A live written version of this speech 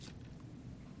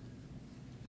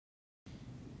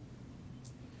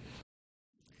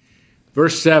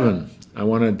Verse 7, I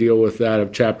want to deal with that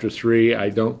of chapter 3. I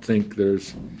don't think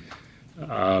there's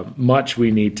much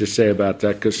we need to say about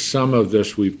that because some of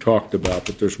this we've talked about,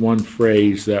 but there's one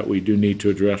phrase that we do need to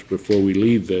address before we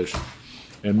leave this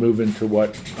and move into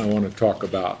what I want to talk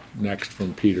about next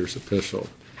from Peter's epistle.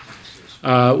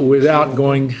 Without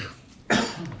going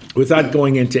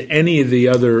into any of the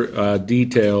other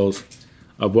details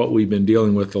of what we've been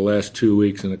dealing with the last 2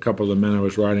 weeks, and a couple of the men I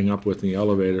was riding up with in the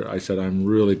elevator, I said, I'm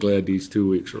really glad these 2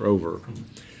 weeks are over.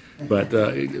 But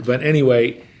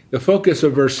anyway, the focus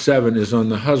of verse 7 is on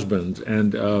the husbands.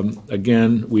 And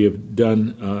again, we have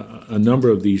done a number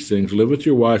of these things. Live with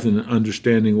your wives in an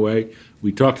understanding way.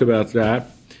 We talked about that.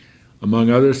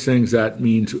 Among other things, that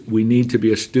means we need to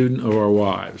be a student of our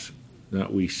wives,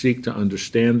 that we seek to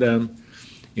understand them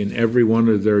in every one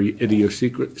of their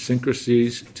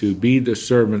idiosyncrasies, to be the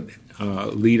servant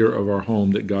leader of our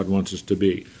home that God wants us to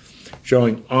be.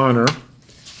 Showing honor,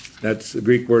 that's the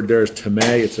Greek word there is tame.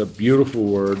 It's a beautiful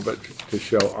word, but to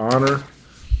show honor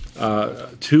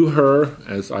to her,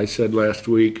 as I said last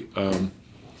week, I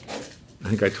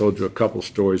think I told you a couple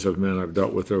stories of men I've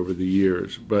dealt with over the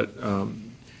years, but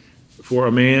for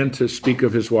a man to speak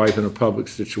of his wife in a public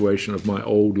situation of my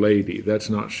old lady, that's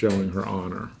not showing her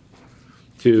honor.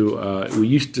 We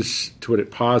used to put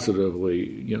it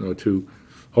positively, to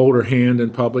hold her hand in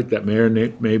public. That may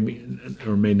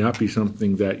or may not be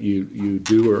something that you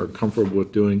do or are comfortable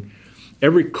with doing.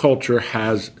 Every culture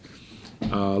has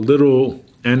little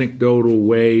anecdotal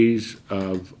ways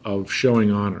of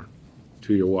showing honor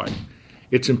to your wife.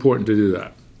 It's important to do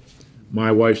that.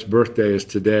 My wife's birthday is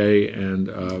today, and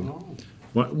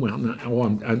what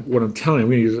I'm telling you, I'm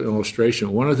going to use an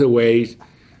illustration. One of the ways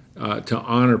to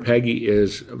honor Peggy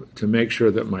is to make sure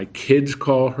that my kids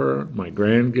call her, my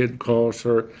grandkid calls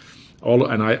her,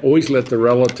 and I always let the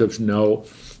relatives know.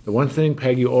 The one thing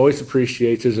Peggy always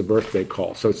appreciates is a birthday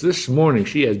call. So it's this morning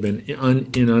she has been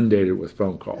inundated with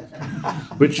phone calls,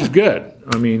 which is good.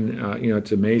 I mean,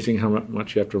 it's amazing how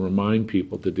much you have to remind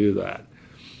people to do that.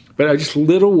 But just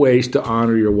little ways to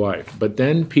honor your wife. But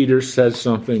then Peter says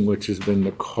something which has been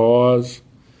the cause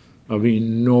of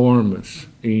enormous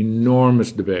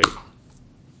debate.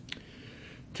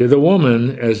 To the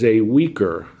woman as a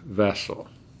weaker vessel.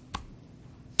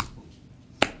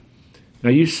 Now,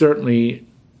 you certainly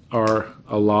are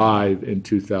alive in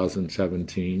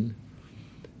 2017.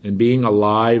 And being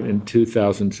alive in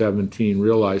 2017,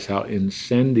 realize how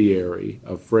incendiary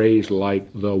a phrase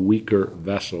like the weaker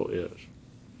vessel is.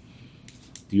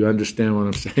 Do you understand what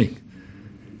I'm saying?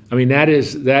 I mean, that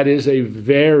is a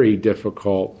very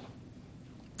difficult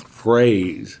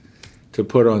phrase to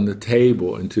put on the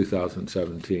table in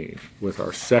 2017 with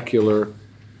our secular,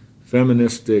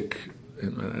 feministic,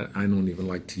 and I don't even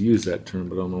like to use that term,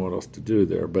 but I don't know what else to do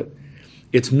there, but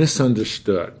it's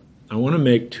misunderstood. I want to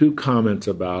make 2 comments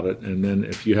about it, and then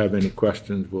if you have any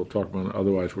questions, we'll talk about it.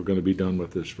 Otherwise, we're going to be done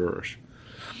with this verse.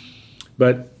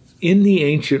 But in the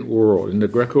ancient world, in the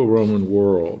Greco-Roman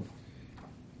world,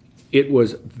 it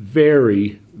was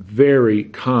very, very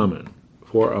common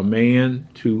for a man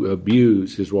to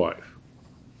abuse his wife.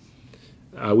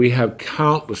 We have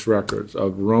countless records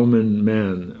of Roman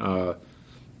men,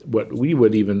 what we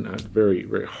would even, very,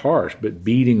 very harsh, but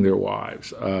beating their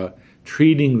wives,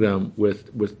 treating them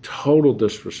with total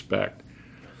disrespect.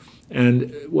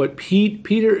 And what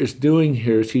Peter is doing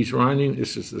here is he's reminding,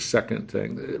 this is the second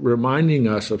thing, reminding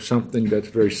us of something that's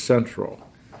very central,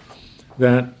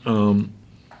 that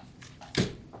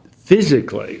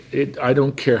physically, I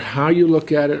don't care how you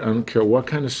look at it, I don't care what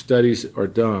kind of studies are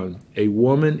done, a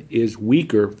woman is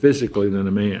weaker physically than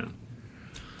a man.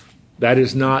 That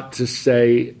is not to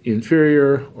say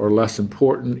inferior or less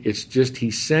important, it's just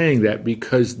he's saying that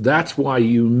because that's why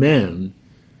you men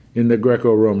in the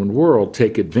Greco-Roman world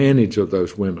take advantage of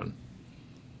those women,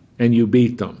 and you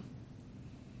beat them,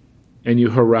 and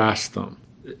you harass them.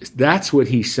 That's what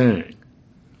he's saying.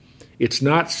 It's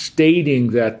not stating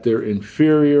that they're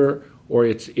inferior or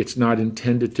it's not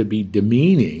intended to be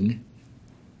demeaning.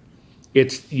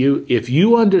 It's you. If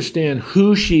you understand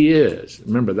who she is,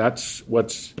 remember that's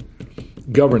what's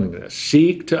governing this.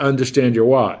 Seek to understand your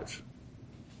wives,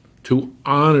 to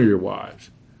honor your wives,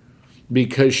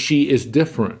 because she is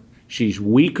different. She's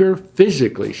weaker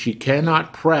physically. She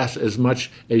cannot press as much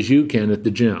as you can at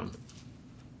the gym.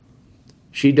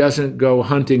 She doesn't go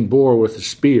hunting boar with a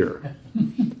spear.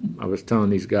 I was telling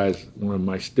these guys, one of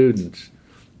my students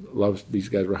these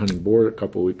guys were hunting boar a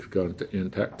couple of weeks ago in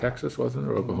Texas, wasn't it?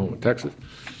 Or Oklahoma, Texas.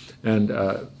 And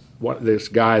this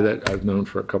guy that I've known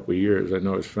for a couple of years, I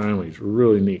know his family, he's a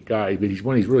really neat guy, but he's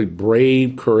one of these really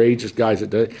brave, courageous guys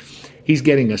that does. he's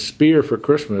getting a spear for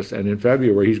Christmas, and in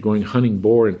February he's going hunting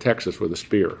boar in Texas with a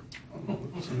spear.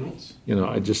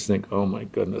 I just think, oh my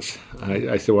goodness.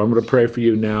 I said, well, I'm going to pray for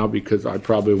you now because I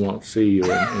probably won't see you.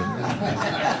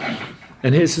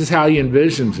 And this is how he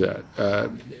envisions it.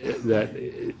 That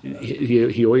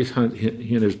he always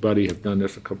he and his buddy have done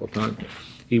this a couple of times.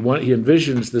 He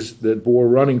envisions the boar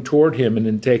running toward him and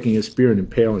then taking his spear and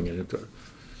impaling it into it.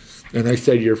 And I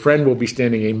said, your friend will be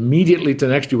standing immediately to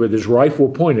next to you with his rifle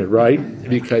pointed, right?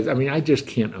 Because, I just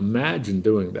can't imagine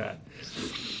doing that.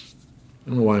 I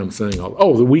don't know why I'm saying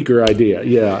the weaker idea.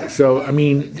 Yeah. So,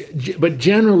 but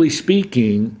generally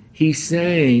speaking, he's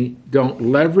saying don't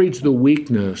leverage the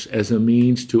weakness as a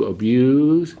means to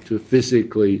abuse, to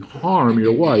physically harm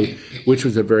your wife, which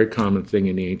was a very common thing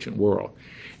in the ancient world.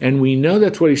 And we know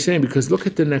that's what he's saying because look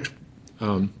at the next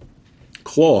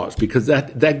clause, because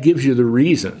that gives you the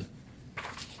reason.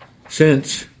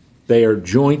 Since they are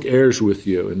joint heirs with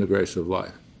you in the grace of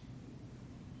life.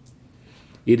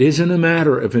 It isn't a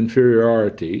matter of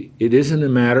inferiority. It isn't a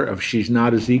matter of she's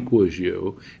not as equal as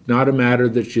you, not a matter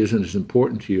that she isn't as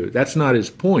important to you. That's not his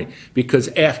point, because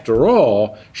after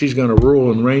all, she's going to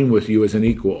rule and reign with you as an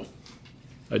equal,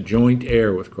 a joint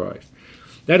heir with Christ.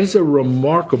 That is a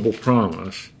remarkable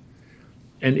promise.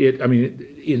 And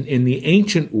in the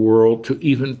ancient world, to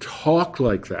even talk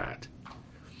like that,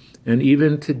 and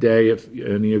even today, if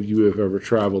any of you have ever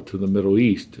traveled to the Middle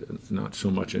East, not so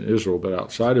much in Israel, but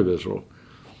outside of Israel,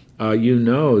 you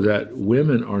know that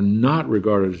women are not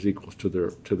regarded as equals to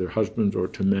their husbands or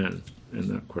to men. And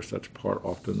of course, that's part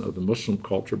often of the Muslim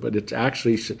culture, but it's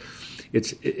actually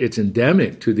it's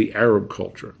endemic to the Arab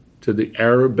culture, to the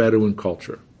Arab Bedouin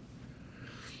culture.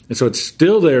 And so it's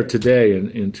still there today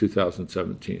in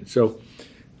 2017. So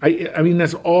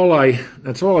that's all I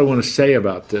want to say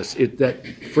about this. That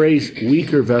phrase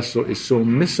 "weaker vessel" is so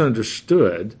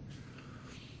misunderstood,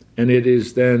 and it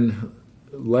is then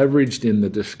leveraged in the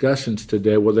discussions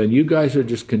today. Well, then you guys are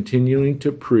just continuing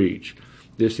to preach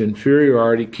this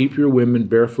inferiority. Keep your women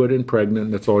barefoot and pregnant.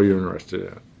 And that's all you're interested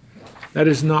in. That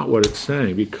is not what it's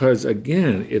saying, because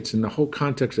again, it's in the whole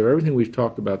context of everything we've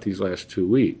talked about these last 2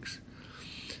 weeks.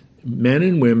 Men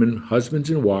and women, husbands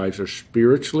and wives, are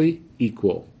spiritually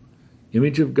equal.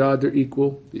 Image of God, they're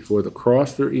equal. Before the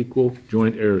cross, they're equal.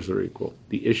 Joint heirs are equal.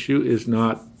 The issue is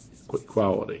not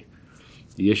equality.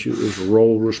 The issue is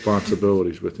role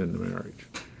responsibilities within the marriage.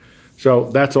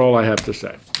 So that's all I have to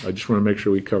say. I just want to make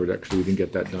sure we covered that because we didn't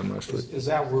get that done last week. Is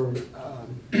that where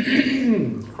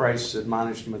Christ's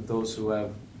admonishment, those who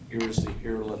have ears to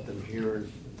hear, let them hear,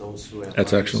 and those who have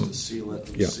That's eyes excellent. to see, let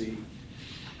them see?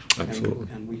 Absolutely.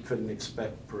 And we couldn't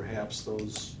expect perhaps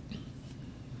those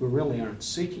who really aren't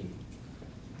seeking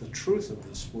the truth of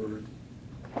this word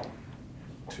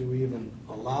to even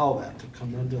allow that to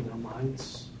come into their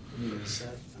minds.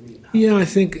 Yeah, I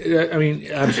think,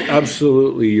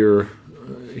 absolutely.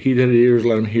 He that has ears,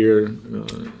 let him hear.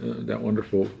 That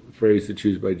wonderful phrase that's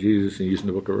used by Jesus and used in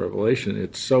the book of Revelation.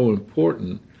 It's so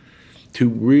important to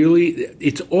really,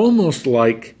 it's almost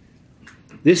like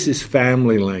this is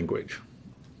family language,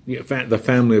 the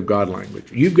family of God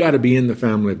language. You've got to be in the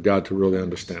family of God to really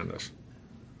understand this.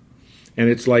 And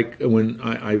it's like when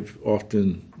I've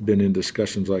often been in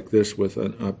discussions like this with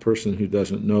a person who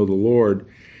doesn't know the Lord,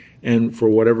 and for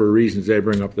whatever reasons they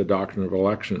bring up the doctrine of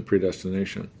election and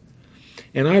predestination.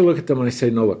 And I look at them and I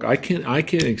say, no, look, I can't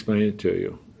explain it to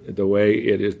you the way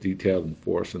it is detailed and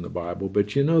for us in the Bible,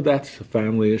 but that's a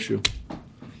family issue.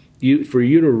 For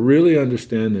you to really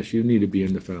understand this, you need to be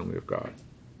in the family of God.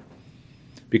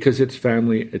 Because it's a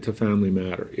family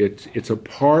matter. It's a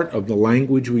part of the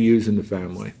language we use in the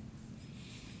family.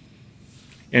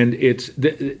 And it's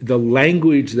the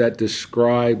language that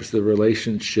describes the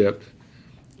relationship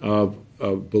of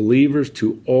believers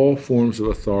to all forms of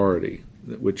authority,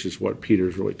 which is what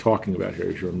Peter's really talking about here.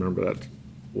 As you remember, that's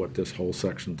what this whole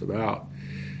section's about,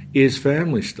 is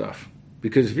family stuff.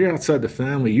 Because if you're outside the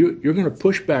family, you're going to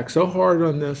push back so hard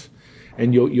on this,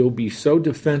 and you'll be so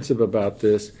defensive about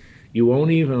this, you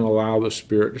won't even allow the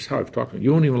Spirit, this is how I've talked about it,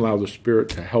 you won't even allow the Spirit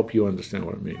to help you understand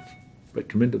what it means. But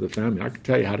come into the family. I can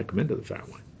tell you how to come into the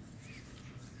family.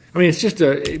 It's just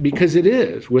because it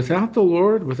is. Without the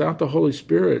Lord, without the Holy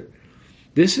Spirit,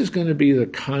 this is going to be the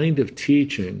kind of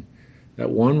teaching that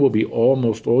one will be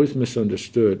almost always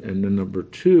misunderstood, and then number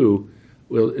two,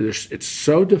 it's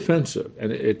so defensive,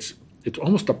 and it's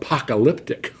almost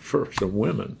apocalyptic for some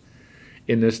women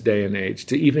in this day and age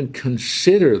to even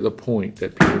consider the point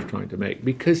that Peter's trying to make,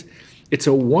 because it's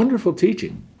a wonderful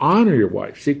teaching. Honor your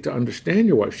wife. Seek to understand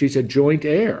your wife. She's a joint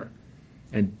heir,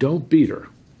 and don't beat her,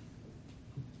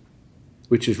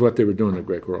 which is what they were doing in the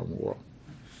Greco-Roman world.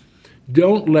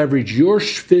 Don't leverage your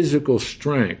physical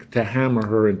strength to hammer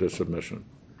her into submission,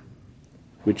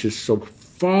 which is so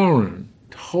foreign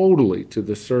totally to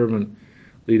the servant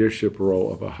leadership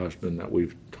role of a husband that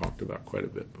we've talked about quite a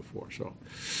bit before. So,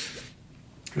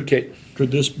 okay.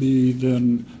 Could this be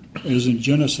then, as in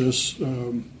Genesis,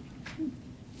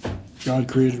 God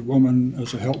created woman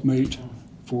as a helpmate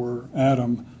for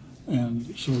Adam,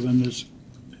 and so then this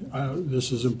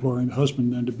is imploring the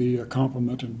husband then to be a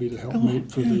complement and be the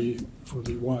helpmate for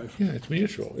the wife. Yeah, it's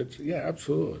mutual.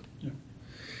 Absolutely. Yeah.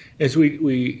 As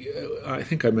we I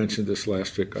think I mentioned this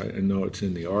last week. I know it's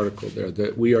in the article there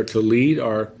that we are to lead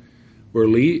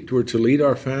we're to lead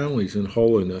our families in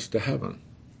holiness to heaven.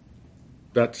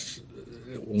 That's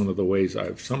one of the ways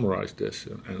I've summarized this,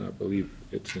 and I believe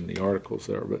it's in the articles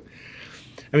there. But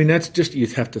I mean, that's just, you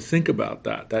have to think about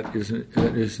that. That is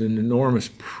an enormous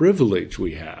privilege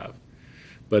we have,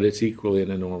 but it's equally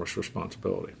an enormous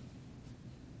responsibility.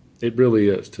 It really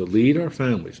is, to lead our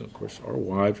families, and of course our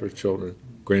wives, our children,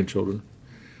 grandchildren,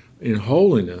 in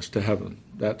holiness to heaven.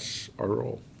 That's our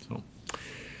role. So,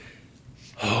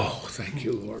 thank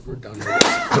you, Lord, we're done with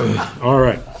this. All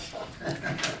right.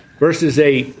 Verses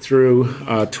 8 through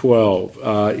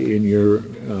 12 in your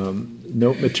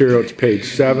note material. It's page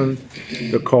 7.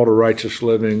 The call to righteous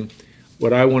living.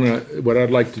 What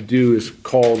I'd like to do is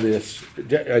call this.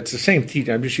 It's the same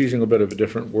teaching. I'm just using a bit of a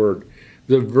different word.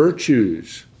 The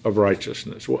virtues of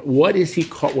righteousness. What is he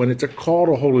called when it's a call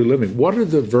to holy living? What are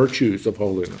the virtues of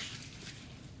holiness?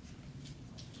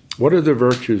 What are the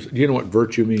virtues? Do you know what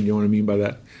virtue means? You know what I mean by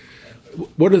that?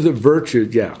 What are the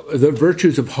virtues? Yeah, the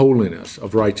virtues of holiness,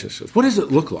 of righteousness. What does it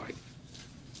look like?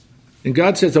 And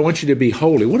God says, I want you to be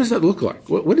holy. What does that look like?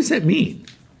 What does that mean?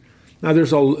 Now,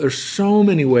 there's so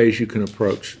many ways you can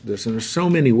approach this, and there's so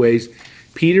many ways.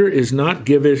 Peter is not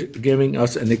giving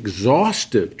us an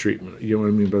exhaustive treatment. You know what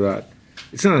I mean by that?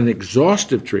 It's not an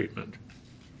exhaustive treatment.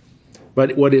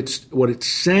 But what it's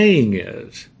saying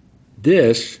is,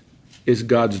 this is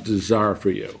God's desire for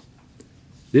you.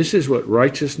 This is what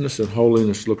righteousness and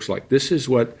holiness looks like. These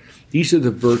are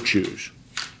the virtues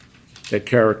that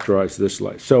characterize this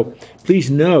life. So please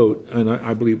note, and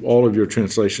I believe all of your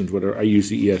translations, whatever, I use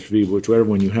the ESV, whichever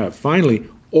one you have. Finally,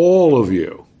 all of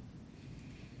you.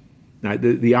 Now,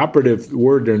 the operative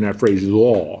word there in that phrase is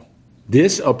all.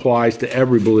 This applies to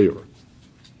every believer.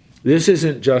 This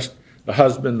isn't just the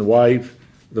husband, the wife,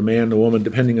 the man, the woman,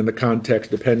 depending on the context,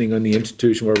 depending on the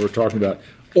institution, where we're talking about.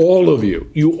 All of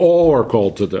you all are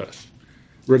called to this,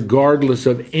 regardless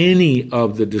of any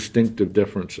of the distinctive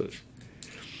differences.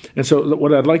 And so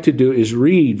what I'd like to do is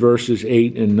read verses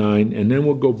 8 and 9, and then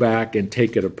we'll go back and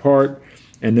take it apart,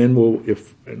 and then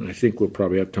and I think we'll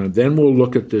probably have time, then we'll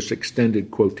look at this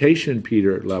extended quotation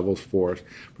Peter levels for us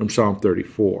from Psalm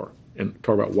 34, and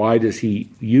talk about why does he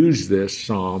use this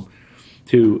psalm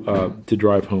to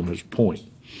drive home his point.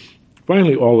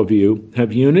 Finally, all of you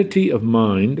have unity of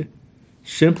mind,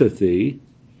 sympathy,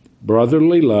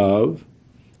 brotherly love,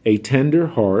 a tender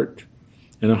heart,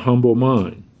 and a humble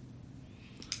mind.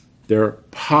 There are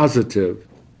positive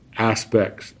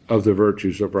aspects of the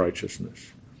virtues of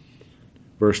righteousness.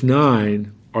 Verse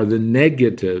 9 are the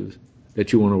negatives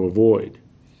that you want to avoid.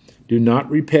 Do not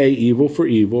repay evil for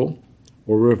evil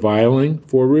or reviling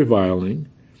for reviling,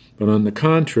 but on the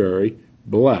contrary,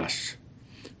 bless.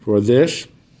 For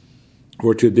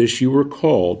to this you were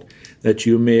called, that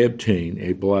you may obtain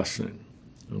a blessing.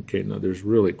 Okay, now there's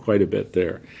really quite a bit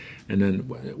there. And then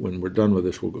when we're done with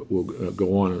this, we'll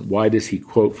go on. And why does he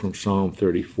quote from Psalm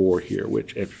 34 here,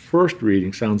 which at first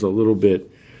reading sounds a little bit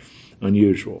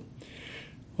unusual.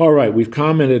 All right, we've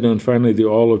commented on finally the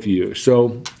all of you.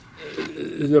 So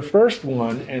the first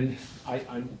one, and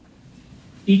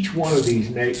each one of these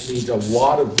needs a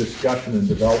lot of discussion and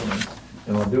development,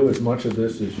 and I'll do as much of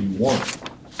this as you want.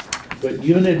 But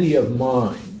unity of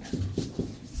mind.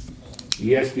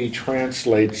 ESV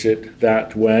translates it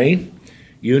that way.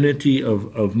 Unity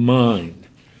of mind.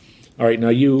 All right, now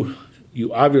you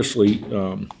obviously,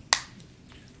 at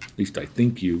least I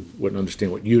think you wouldn't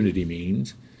understand what unity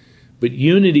means, but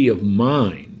unity of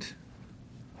mind.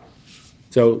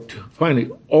 So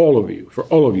finally, for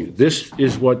all of you, this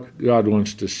is what God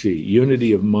wants to see,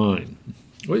 unity of mind.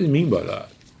 What do you mean by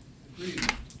that?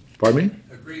 Agreement. Pardon me?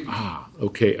 Agreement.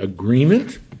 Okay,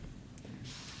 agreement.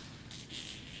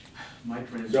 My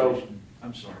translation.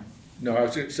 I'm sorry. No,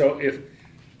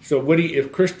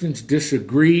 if Christians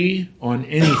disagree on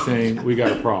anything, we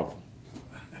got a problem.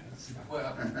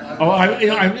 Well,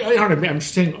 I'm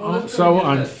saying so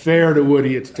unfair to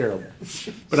Woody, it's terrible.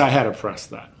 But I had to press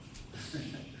that.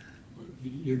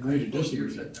 You agree to you're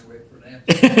disagree. sitting there waiting for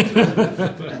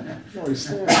an answer. No, he's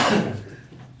there.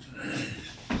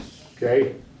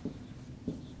 Okay?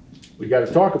 We got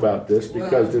to talk about this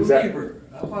because does that... Believer.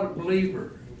 How about a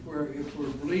believer? If we're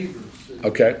believers.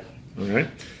 Okay, all right.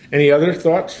 Any other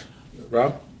thoughts,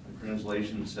 Rob? The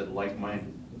translation said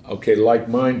like-minded. Okay,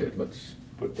 like-minded. Let's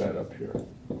put that up here.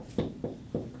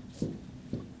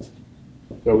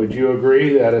 So would you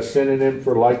agree that a synonym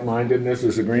for like-mindedness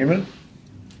is agreement?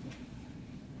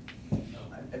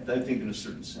 I think in a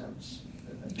certain sense.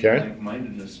 I think Okay.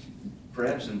 like-mindedness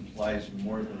perhaps implies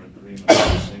more than agreement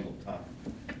at a single time.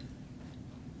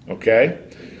 Okay.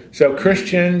 So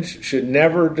Christians should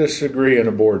never disagree in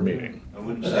a board meeting. I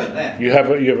wouldn't say that. You have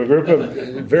a group of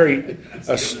very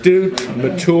astute,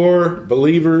 mature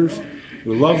believers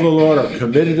who love the Lord, are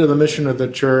committed to the mission of the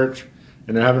church,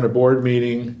 and they're having a board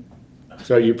meeting.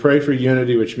 So you pray for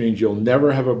unity, which means you'll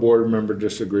never have a board member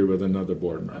disagree with another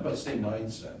board How member. about same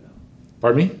mindset now?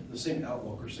 Pardon me? The same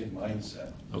outlook or same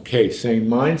mindset. Okay, same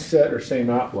mindset or same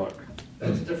outlook?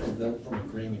 That's different than from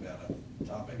agreeing about a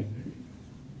topic.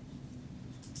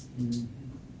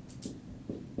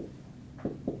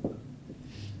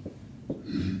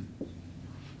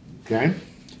 Okay.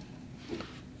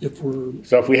 If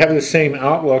So if we have the same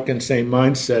outlook and same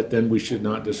mindset, then we should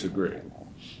not disagree.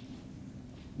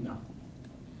 No.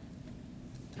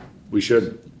 We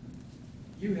shouldn't.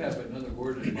 You have another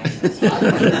word in mind.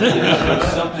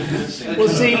 Well,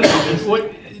 see,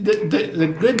 what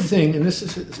the good thing, and this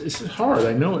is hard.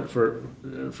 I know it for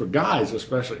guys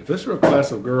especially. If this were a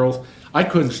class of girls, I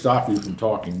couldn't stop you from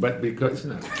talking, but because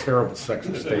a terrible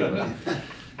sexist statement.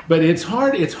 But it's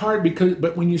hard. It's hard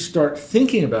but when you start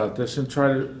thinking about this and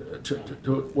try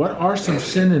to what are some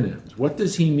synonyms? What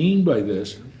does he mean by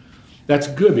this? That's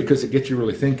good because it gets you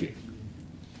really thinking.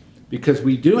 Because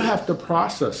we do have to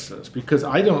process this. Because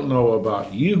I don't know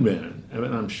about you men, and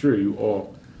I'm sure you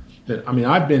all.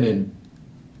 I've been in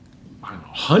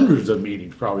hundreds of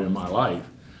meetings probably in my life,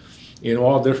 in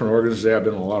all different organizations. I've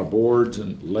been on a lot of boards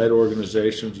and led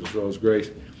organizations as well as Grace.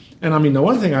 And the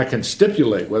one thing I can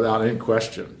stipulate without any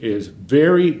question is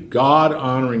very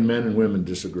God-honoring men and women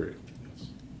disagree.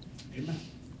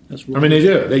 that's They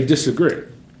do. They disagree.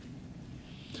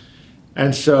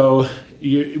 And so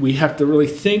we have to really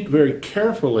think very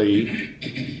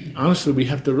carefully. Honestly, we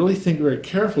have to really think very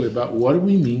carefully about what do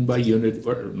we mean by unity,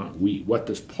 or not we, what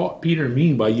does Peter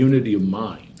mean by unity of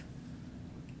mind?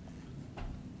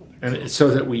 And so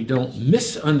that we don't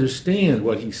misunderstand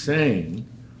what he's saying,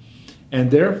 and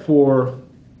therefore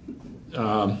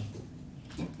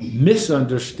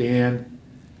misunderstand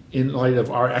in light of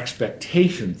our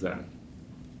expectations then.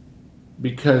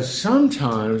 Because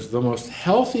sometimes the most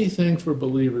healthy thing for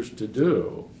believers to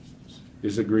do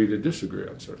is agree to disagree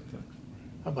on certain things.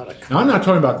 How about a Now, I'm not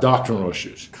talking about doctrinal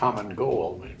issues. common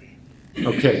goal, maybe?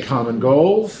 Okay, common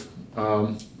goals.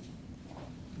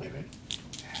 Maybe.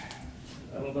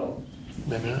 I don't know.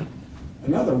 Maybe not.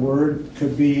 Another word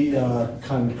could be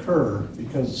concur,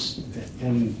 because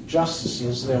in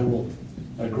justices, they will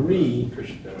agree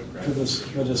Christian Democrat. to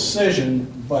the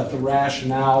decision, but the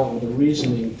rationale or the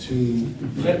reasoning to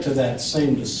get to that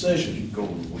same decision Go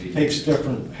with we. takes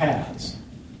different paths.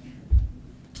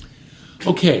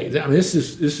 Okay, this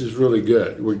is really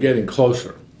good. We're getting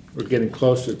closer. We're getting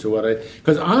closer to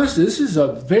because honestly, this is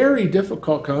a very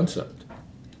difficult concept.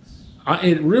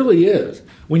 It really is.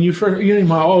 When you first,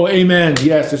 amen,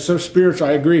 yes, it's so spiritual,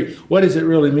 I agree. What does it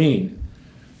really mean?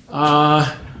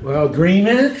 Well,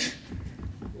 agreement,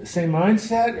 same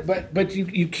mindset, but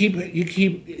you keep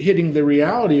hitting the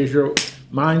reality as your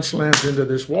mind slams into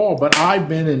this wall. But I've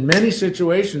been in many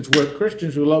situations where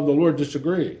Christians who love the Lord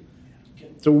disagree.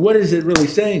 So what is it really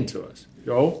saying to us,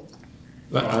 Joel?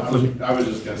 I was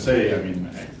just going to say,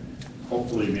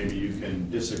 hopefully maybe you can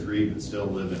disagree but still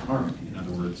live in harmony. In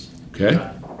other words, Okay.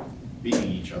 not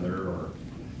beating each other or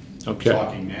Okay.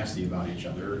 talking nasty about each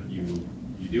other. You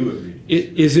do agree.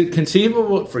 Is it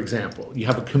conceivable, for example, you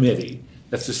have a committee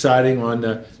that's deciding on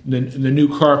the new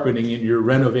carpeting in your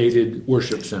renovated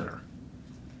worship center?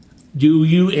 Do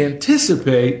you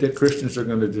anticipate that Christians are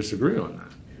going to disagree on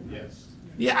that? Yes.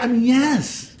 Yeah,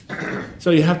 yes.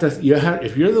 So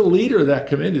if you're the leader of that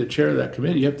committee, the chair of that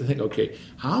committee, you have to think, okay,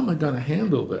 how am I going to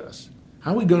handle this?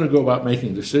 How are we going to go about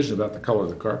making decisions about the color of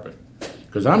the carpet?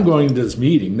 Because I'm going into this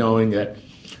meeting knowing that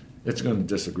it's going to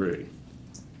disagree.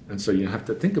 And so you have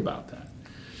to think about that.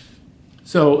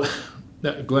 So,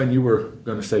 Glenn, you were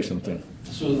going to say something.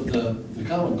 So the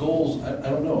common goals, I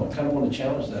don't know, I kind of want to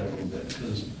challenge that a little bit,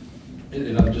 because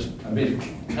I made a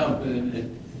comment,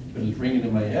 but it's ringing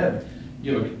in my head.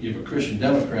 You have a Christian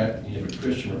Democrat and you have a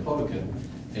Christian Republican,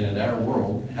 and in our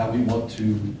world, how we want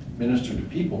to minister to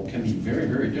people can be very,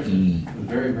 very different, with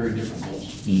very, very different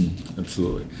goals.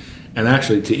 Absolutely. And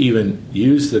actually, to even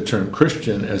use the term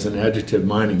Christian as an adjective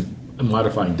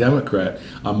modifying Democrat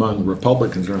among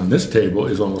Republicans around this table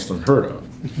is almost unheard of.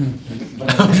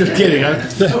 I'm just kidding.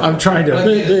 I'm trying to.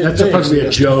 That's supposed to be a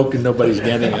joke, and nobody's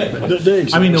getting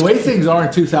it. I mean, the way things are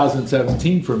in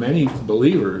 2017 for many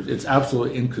believers, it's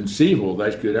absolutely inconceivable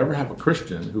that you could ever have a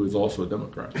Christian who is also a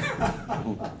Democrat.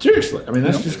 Seriously, I mean,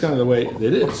 that's just kind of the way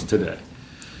it is today.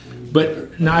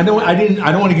 But now I don't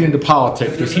want to get into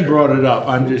politics because he brought it up.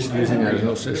 I'm just using that as an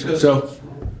illustration. So,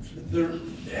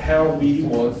 how we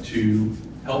want to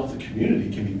help the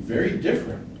community can be very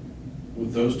different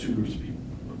with those two groups of people.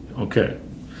 okay.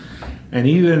 And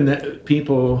even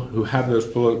people who have those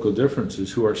political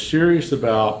differences, who are serious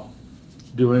about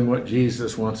doing what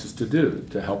Jesus wants us to do,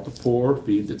 to help the poor,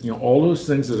 feed the, all those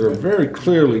things that are very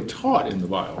clearly taught in the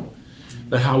Bible,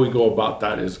 that how we go about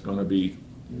that is going to be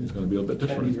a little bit It can be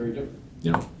different. very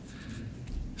different.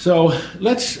 So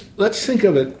let's think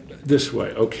of it this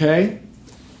way, okay?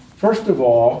 First of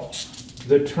all,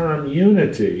 the term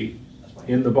unity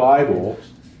in the Bible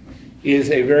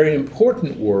is a very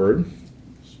important word,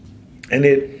 and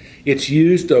it's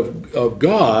used of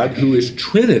God, who is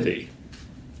Trinity,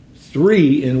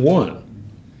 3 in 1.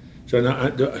 So now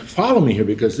follow me here,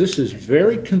 because this is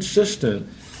very consistent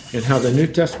in how the New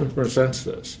Testament presents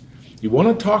this. You want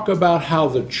to talk about how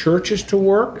the church is to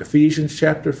work, Ephesians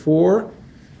chapter 4,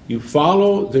 you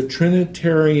follow the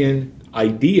Trinitarian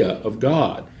idea of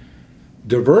God.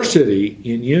 Diversity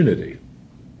in unity.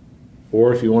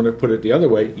 Or if you want to put it the other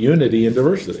way, unity in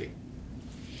diversity.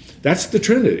 That's the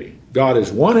Trinity. God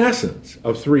is one essence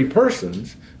of 3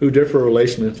 persons who differ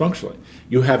relationally and functionally.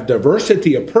 You have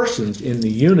diversity of persons in the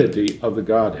unity of the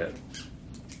Godhead.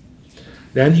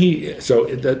 Then you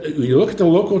look at the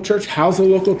local church. How's the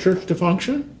local church to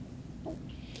function?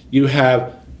 You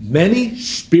have many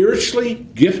spiritually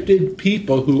gifted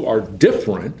people who are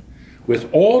different, with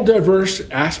all diverse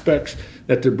aspects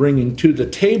that they're bringing to the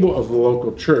table of the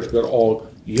local church, but all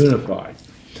unified.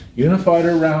 Unified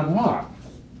around what?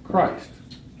 Christ.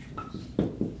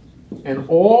 And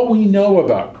all we know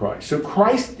about Christ. So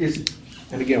Christ is,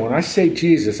 and again, when I say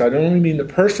Jesus, I don't only mean the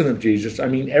person of Jesus, I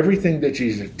mean everything that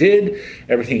Jesus did,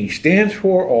 everything he stands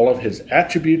for, all of his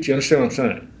attributes. You understand what I'm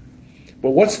saying?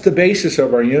 But what's the basis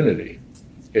of our unity?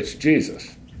 It's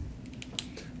Jesus.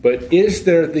 But is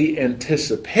there the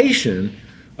anticipation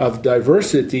of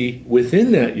diversity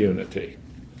within that unity?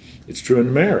 It's true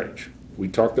in marriage. We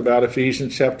talked about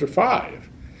Ephesians chapter 5.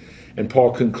 And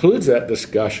Paul concludes that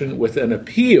discussion with an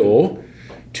appeal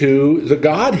to the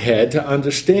Godhead to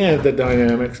understand the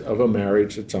dynamics of a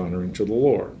marriage that's honoring to the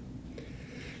Lord.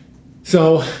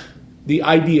 So the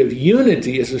idea of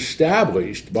unity is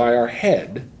established by our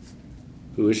head,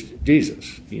 who is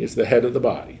Jesus. He is the head of the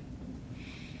body.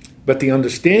 But the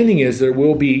understanding is there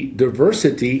will be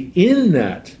diversity in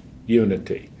that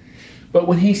unity. But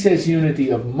when he says unity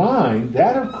of mind,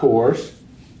 that of course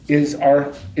is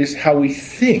how we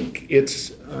think.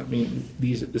 This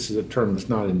is a term that's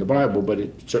not in the Bible, but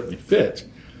it certainly fits.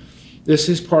 This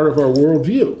is part of our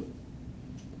worldview.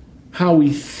 How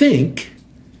we think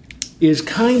is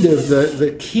kind of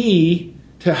the key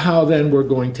to how then we're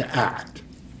going to act.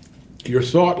 Your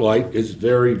thought life is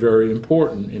very, very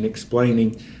important in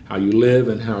explaining how you live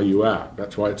and how you act.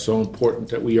 That's why it's so important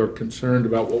that we are concerned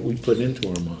about what we put into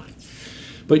our mind.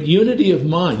 But unity of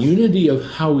mind, unity of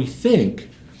how we think,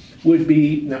 would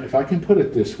be, now if I can put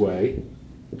it this way,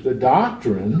 the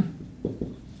doctrine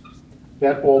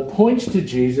that all points to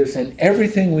Jesus and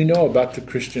everything we know about the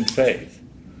Christian faith.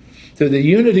 So the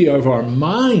unity of our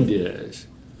mind is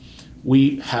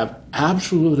we have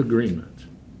absolute agreement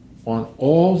on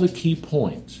all the key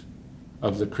points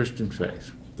of the Christian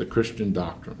faith, the Christian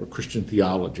doctrine, or Christian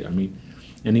theology. I mean,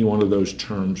 any one of those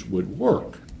terms would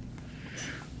work.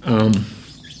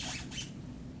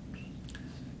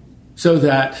 So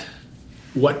that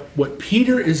what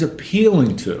Peter is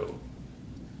appealing to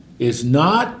is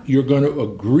not you're going to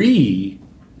agree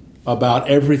about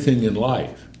everything in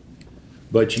life,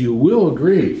 but you will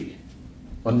agree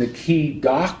on the key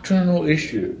doctrinal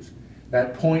issues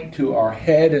that point to our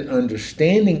head and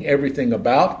understanding everything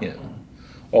about him,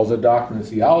 all the doctrine of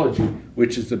theology,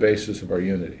 which is the basis of our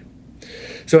unity.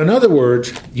 So in other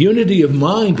words, unity of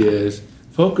mind is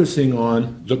focusing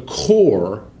on the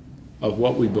core of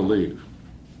what we believe.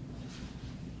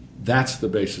 That's the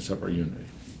basis of our unity.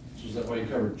 So is that why you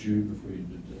covered Jude before you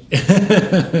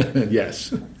did this?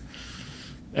 Yes.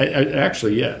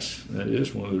 Actually, yes. That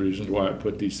is one of the reasons why I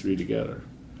put these 3 together.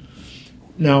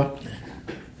 Now,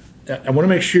 I want to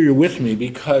make sure you're with me,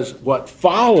 because what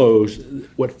follows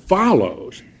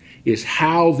is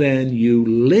how then you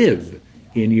live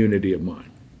in unity of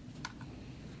mind.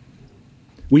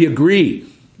 We agree.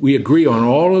 We agree on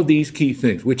all of these key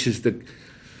things, which is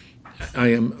I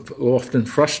am often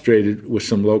frustrated with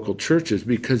some local churches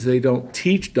because they don't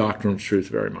teach doctrinal truth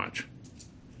very much.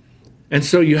 And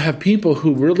so you have people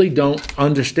who really don't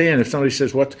understand. If somebody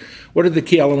says, what are the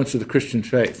key elements of the Christian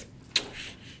faith?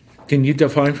 Can you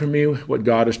define for me what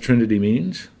God as Trinity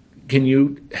means? Can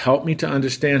you help me to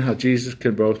understand how Jesus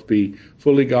can both be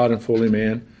fully God and fully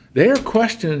man? They are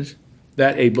questions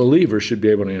that a believer should be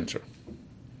able to answer.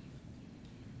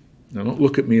 Now, don't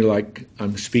look at me like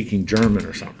I'm speaking German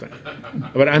or something.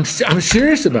 But I'm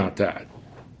serious about that.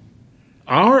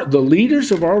 The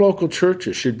leaders of our local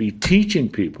churches should be teaching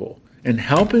people and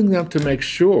helping them to make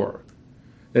sure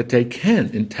that they can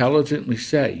intelligently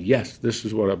say, yes, this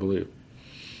is what I believe.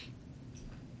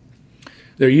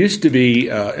 There used to be,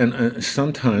 and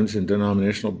sometimes in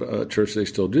denominational church they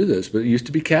still do this, but it used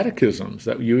to be catechisms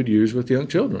that you would use with young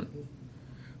children,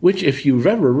 which if you've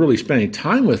ever really spent any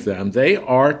time with them, they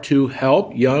are to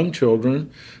help young children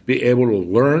be able to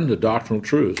learn the doctrinal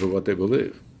truths of what they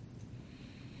believe.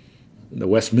 The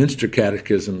Westminster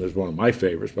Catechism is one of my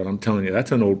favorites, but I'm telling you,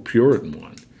 that's an old Puritan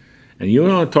one. And you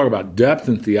want to talk about depth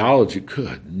in theology,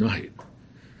 good night.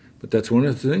 But that's one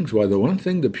of the things why the one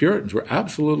thing the Puritans were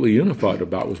absolutely unified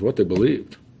about was what they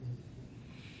believed.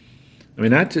 I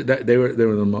mean, they were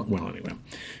well, anyway.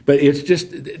 But it's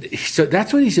just, so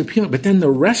that's what he's appealing. But then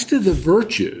the rest of the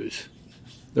virtues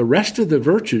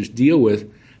deal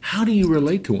with how do you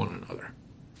relate to one another?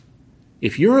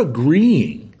 If you're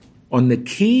agreeing on the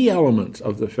key elements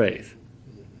of the faith,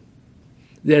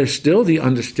 there's still the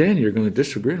understanding you're going to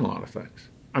disagree on a lot of things.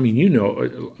 I mean,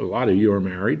 a lot of you are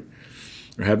married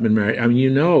or have been married. I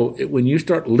mean, when you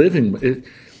start living,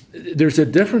 there's a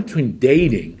difference between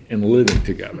dating and living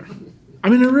together. I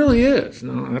mean, there really is.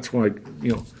 No, that's why,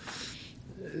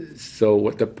 so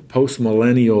what the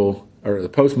post-millennial or the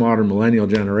postmodern millennial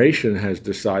generation has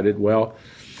decided, well,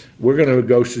 we're going to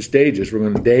go through stages. We're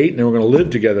going to date, and then we're going to live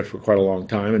together for quite a long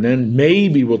time, and then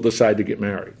maybe we'll decide to get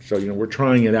married. So, we're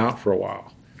trying it out for a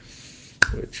while,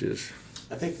 which is...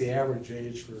 I think the average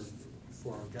age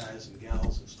for our guys and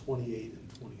gals is 28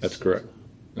 and 26. That's correct.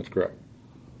 That's correct.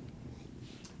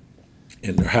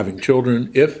 And they're having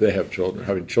children, if they have children,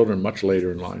 having children much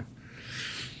later in life,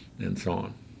 and so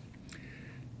on.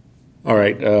 All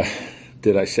right.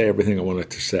 Did I say everything I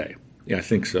wanted to say? Yeah, I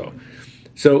think so.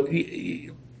 So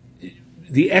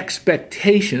the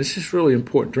expectation, this is really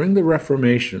important. During the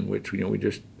Reformation, which we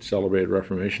just celebrated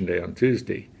Reformation Day on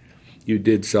Tuesday, you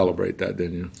did celebrate that,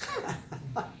 didn't you?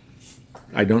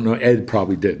 I don't know, Ed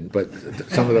probably didn't, but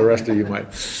some of the rest of you might.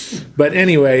 But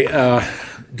anyway,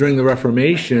 during the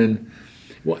Reformation,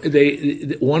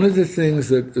 one of the things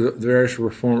that the various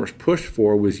reformers pushed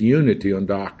for was unity on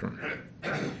doctrine,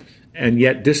 and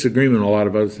yet disagreement on a lot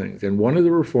of other things. And one of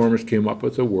the reformers came up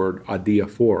with the word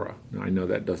adiaphora. Now, I know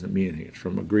that doesn't mean anything. It's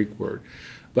from a Greek word.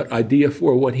 But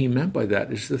adiaphora, what he meant by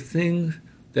that is the things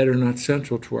that are not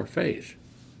central to our faith.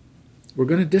 We're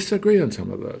going to disagree on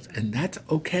some of those, and that's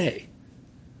okay.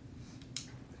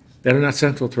 That are not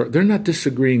central to they're not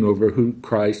disagreeing over who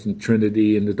Christ and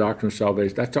Trinity and the doctrine of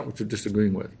salvation. That's not what they're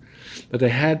disagreeing with. But they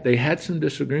had some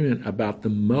disagreement about the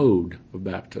mode of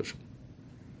baptism.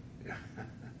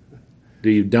 Do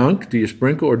you dunk, do you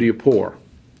sprinkle, or do you pour?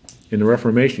 In the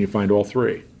Reformation, you find all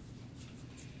three.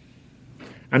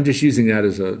 I'm just using that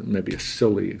as maybe a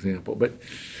silly example. But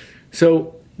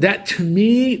so that, to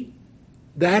me,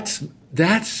 that's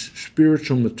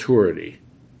spiritual maturity.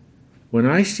 When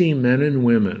I see men and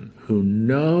women who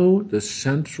know the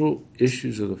central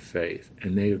issues of the faith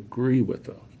and they agree with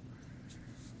those,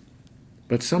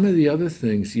 but some of the other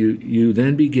things, you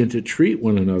then begin to treat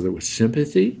one another with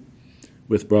sympathy,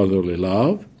 with brotherly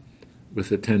love,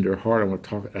 with a tender heart. I want to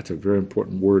talk, that's a very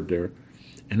important word there,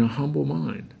 and a humble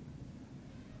mind.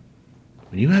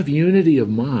 When you have unity of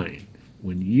mind,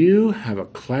 when you have a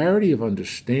clarity of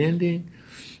understanding,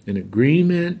 an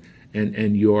agreement,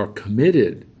 and you're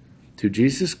committed to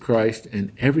Jesus Christ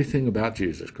and everything about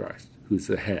Jesus Christ, who's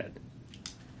the head,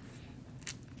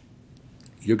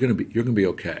 you're going to be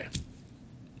okay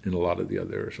in a lot of the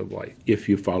other areas of life if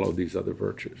you follow these other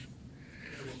virtues.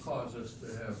 It will cause us to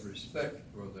have respect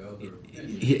for the other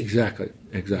opinion. Exactly.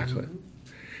 Mm-hmm.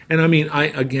 And I mean,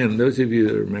 again, those of you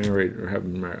that are married or have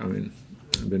been married, I mean,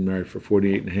 I've been married for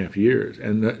 48 and a half years,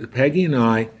 and Peggy and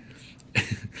I,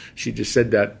 she just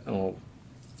said that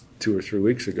 2 or 3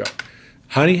 weeks ago.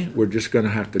 Honey, we're just going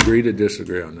to have to agree to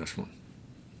disagree on this one.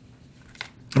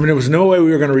 I mean, there was no way we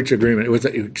were going to reach agreement. It was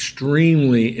an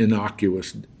extremely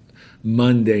innocuous,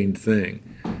 mundane thing.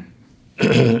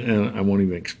 and I won't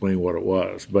even explain what it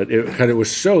was, but it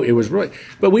was really,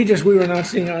 but we were not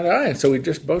seeing eye to eye, and so we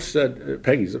just both said,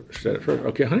 Peggy said it first,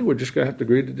 okay, honey, we're just going to have to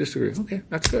agree to disagree. Okay,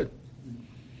 that's good.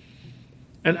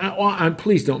 And I'm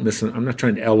please don't listen. I'm not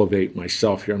trying to elevate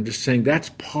myself here. I'm just saying that's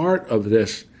part of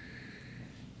this.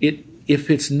 If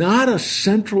it's not a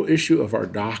central issue of our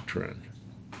doctrine,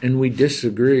 and we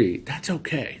disagree, that's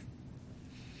okay.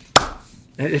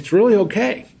 It's really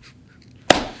okay.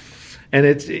 And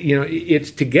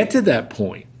it's to get to that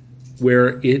point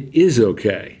where it is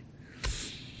okay.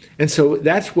 And so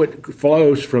that's what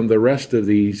flows from the rest of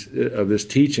this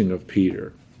teaching of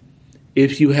Peter.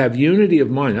 If you have unity of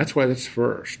mind, that's why that's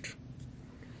first.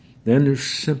 Then there's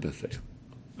sympathy.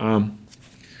 I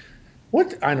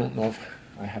don't know if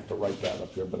I have to write that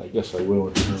up here, but I guess I will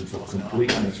in terms of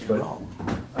completeness. But well,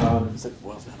 then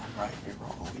I'm right, you're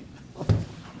wrong.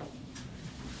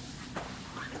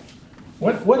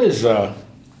 what is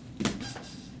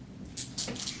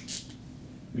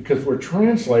because we're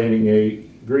translating a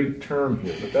Greek term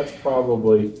here, but that's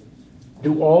probably,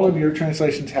 do all of your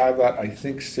translations have that? I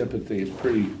think sympathy is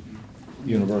pretty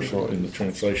universal in the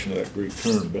translation of that Greek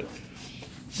term, but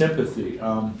sympathy.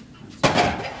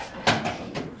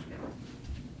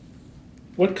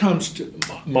 What comes to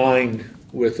mind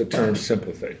with the term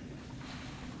sympathy?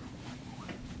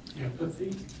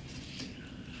 Empathy.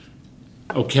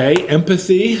 Okay,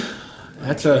 empathy.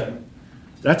 That's a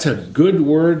good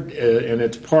word, and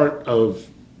it's part of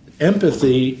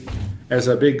empathy as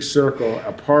a big circle.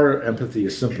 A part of empathy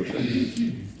is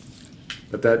sympathy.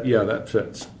 But that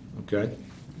fits. Okay,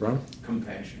 Ron?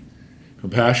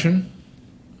 Compassion.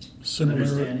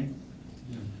 Similarity,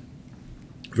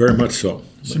 Very much so.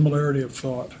 similarity of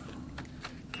thought.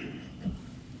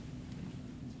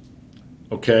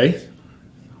 Okay.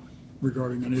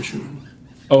 Regarding an issue.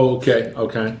 Oh, okay.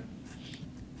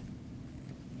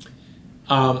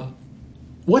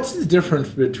 What's the difference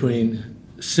between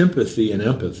sympathy and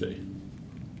empathy?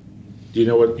 Do you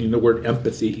know what the word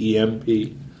empathy,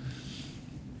 EMP?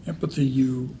 Empathy,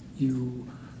 you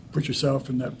put yourself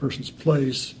in that person's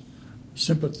place.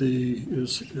 Sympathy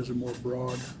is a more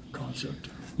broad concept.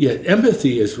 Yeah,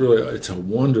 empathy is really, it's a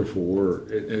wonderful word,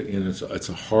 and it's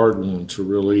a hard one to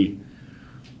really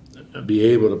be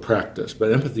able to practice.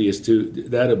 But empathy is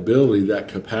that ability, that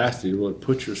capacity to really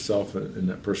put yourself in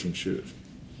that person's shoes.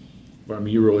 I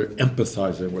mean, you're really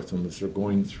empathizing with them as they're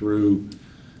going through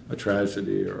a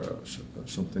tragedy or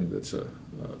something that's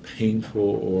painful,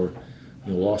 or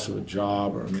loss of a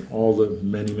job, or all the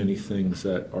many, many things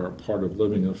that are a part of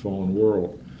living in a fallen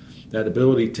world. That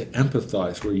ability to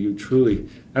empathize, where you truly,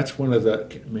 that's one of the,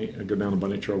 I go down a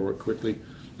bunny trail real quickly,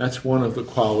 that's one of the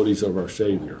qualities of our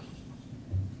Savior.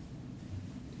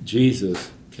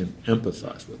 Jesus can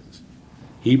empathize with us.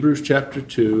 Hebrews chapter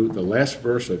 2, the last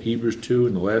verse of Hebrews 2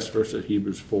 and the last verse of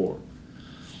Hebrews 4,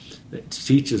 it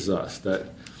teaches us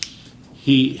that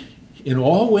He, in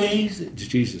all ways,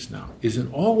 Jesus now, is in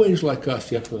all ways like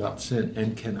us, yet without sin,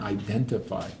 and can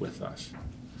identify with us.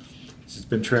 This has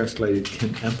been translated,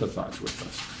 can empathize with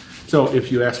us. So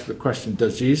if you ask the question,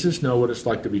 does Jesus know what it's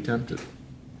like to be tempted?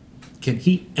 Can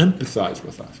He empathize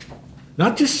with us?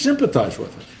 Not just sympathize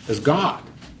with us as God,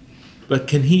 but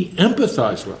can He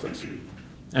empathize with us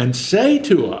and say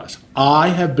to us, I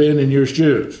have been in your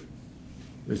shoes?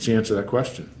 Let's answer that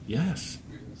question. Yes.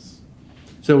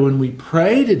 So when we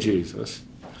pray to Jesus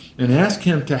and ask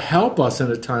Him to help us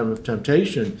in a time of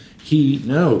temptation, He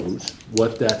knows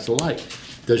what that's like.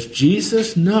 Does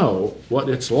Jesus know what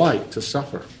it's like to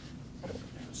suffer?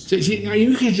 So,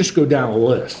 you can just go down a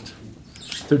list.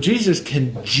 So Jesus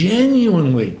can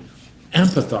genuinely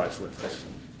empathize with us.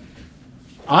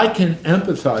 I can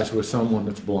empathize with someone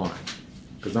that's blind,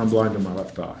 because I'm blind in my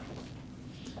left eye.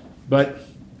 But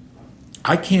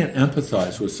I can't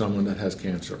empathize with someone that has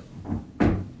cancer.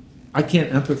 I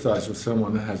can't empathize with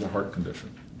someone that has a heart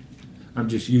condition. I'm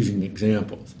just using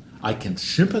examples. I can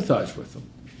sympathize with them.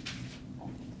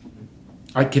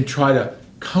 I can try to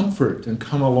comfort and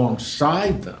come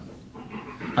alongside them.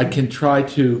 I can try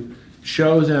to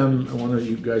show them, one of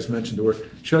you guys mentioned the word,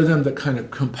 show them the kind of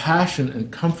compassion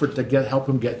and comfort to help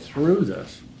them get through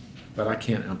this. But I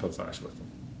can't empathize with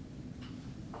them.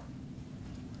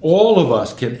 All of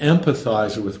us can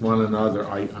empathize with one another.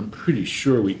 I'm pretty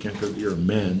sure we can, because you're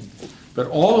men. But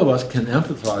all of us can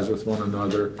empathize with one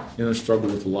another in a struggle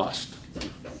with lust.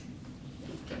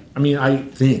 I mean, I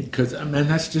think, because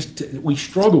that's just, we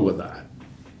struggle with that.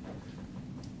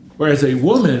 Whereas a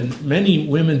woman, many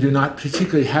women do not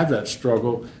particularly have that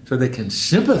struggle, so they can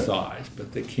sympathize,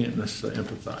 but they can't necessarily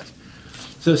empathize.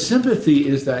 So sympathy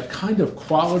is that kind of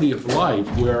quality of life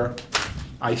where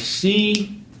I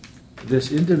see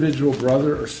this individual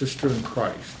brother or sister in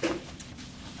Christ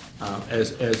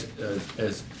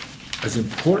as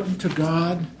important to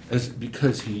God as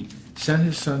because He sent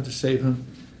His Son to save him,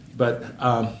 but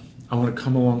I want to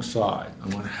come alongside. I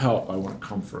want to help. I want to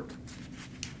comfort.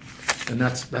 And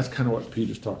that's kind of what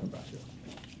Peter's talking about here.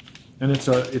 And it's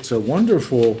a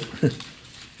wonderful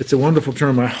it's a wonderful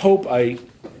term. I hope I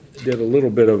did a little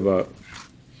bit of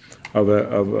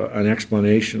an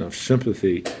explanation of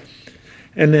sympathy.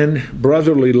 And then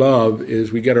brotherly love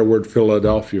is, we get our word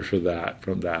Philadelphia from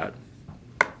that.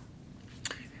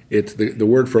 It's the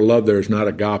word for love there is not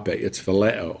agape, it's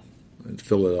phileo. In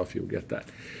Philadelphia, we get that.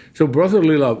 So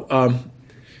brotherly love,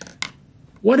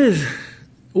 what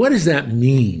does that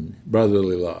mean,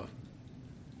 brotherly love?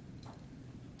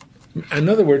 In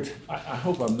other words, I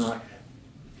hope I'm not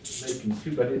making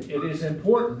too, but it is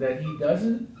important that he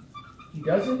doesn't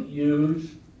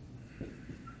use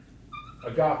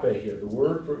agape here. The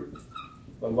word for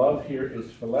the love here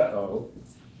is phileo.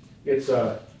 It's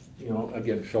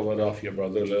again, Philadelphia,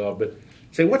 brotherly love. But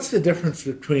say, what's the difference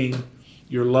between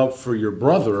your love for your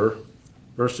brother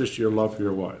versus your love for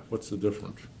your wife? What's the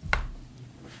difference?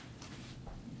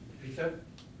 Repeat that?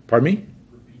 Pardon me?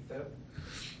 Repeat that?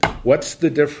 What's the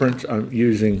difference? I'm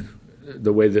using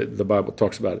the way that the Bible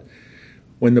talks about it.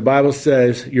 When the Bible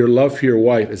says your love for your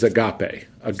wife is agape,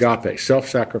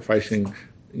 self-sacrificing,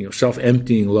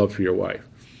 self-emptying love for your wife,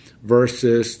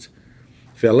 versus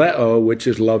phileo, which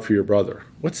is love for your brother.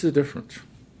 What's the difference?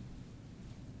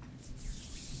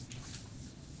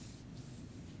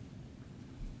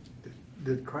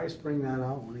 Did Christ bring that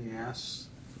out when He asked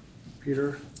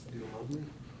Peter, "Do you love me?"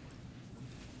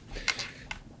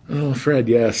 Oh, Fred,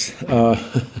 yes.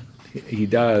 He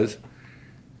does.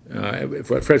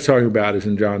 What Fred's talking about is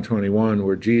in John 21,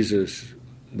 where Jesus,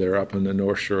 they're up in the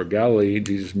North Shore of Galilee,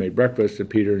 Jesus made breakfast, and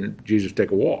Peter and Jesus take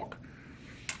a walk.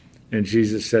 And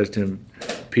Jesus says to him,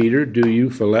 Peter, do you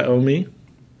phileo me?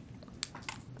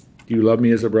 Do you love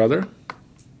me as a brother?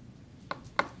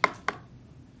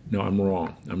 No, I'm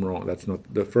wrong. That's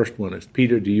not the first one. Is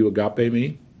Peter, do you agape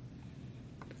me?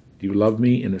 Do you love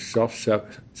me in a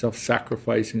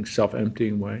self-sacrificing,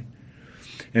 self-emptying way?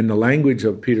 And the language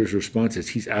of Peter's response is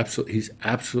he's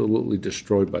absolutely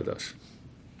destroyed by this,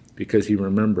 because he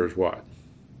remembers what?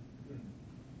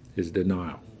 His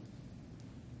denial.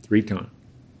 3 times.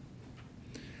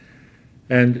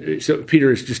 And so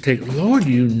Peter is just taking, Lord,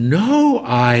 you know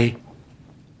I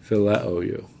phileo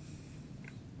you.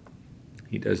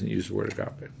 He doesn't use the word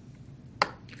agape.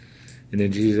 And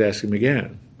then Jesus asks him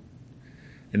again.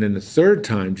 And then the 3rd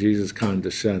time, Jesus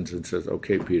condescends and says,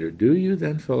 okay, Peter, do you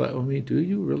then phileo me? Do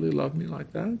you really love me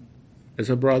like that? As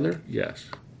a brother? Yes.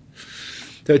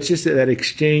 So it's just that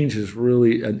exchange is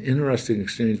really an interesting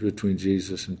exchange between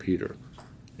Jesus and Peter.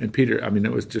 And Peter,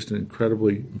 it was just an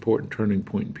incredibly important turning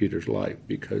point in Peter's life,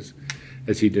 because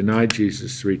as he denied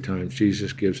Jesus 3 times,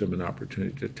 Jesus gives him an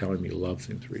opportunity to tell him he loves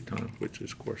him 3 times, which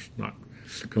is, of course, not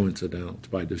coincidental. It's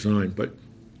by design. But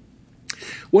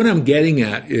what I'm getting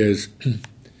at is,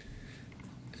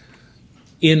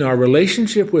 in our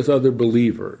relationship with other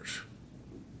believers,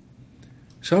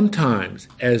 sometimes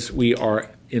as we are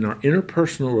in our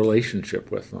interpersonal relationship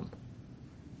with them,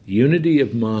 unity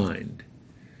of mind,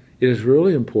 it is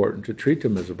really important to treat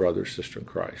them as a brother or sister in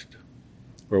Christ,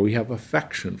 where we have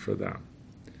affection for them.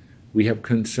 We have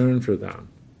concern for them.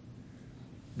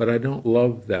 But I don't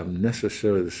love them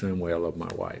necessarily the same way I love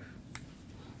my wife.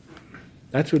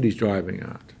 That's what he's driving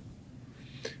at.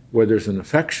 Where there's an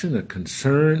affection, a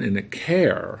concern, and a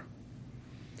care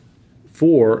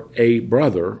for a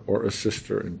brother or a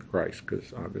sister in Christ,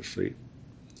 because obviously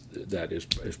that is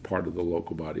part of the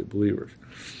local body of believers.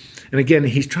 And again,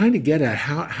 he's trying to get at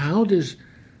how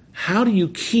do you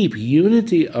keep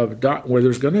unity of where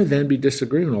there's going to then be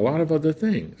disagreement on a lot of other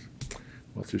things?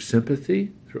 Well, through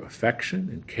sympathy, through affection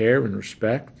and care and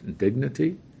respect and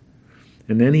dignity.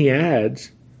 And then he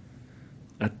adds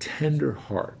a tender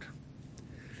heart.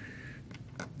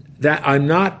 That I'm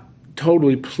not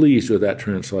totally pleased with that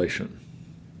translation.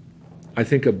 I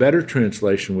think a better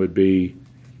translation would be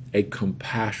a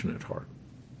compassionate heart.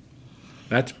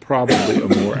 That's probably a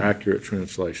more accurate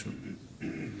translation.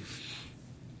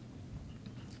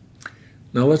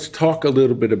 Now let's talk a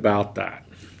little bit about that.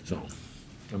 So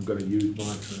I'm going to use my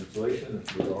translation,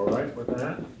 if you're all right with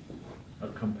that. A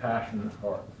compassionate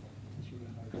heart.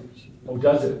 Oh,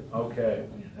 does it? Okay.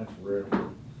 Man, that's rare.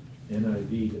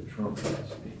 NIV to trump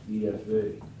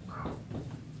ESV. Wow.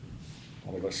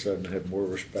 All of a sudden I have more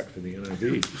respect for the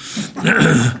NIV.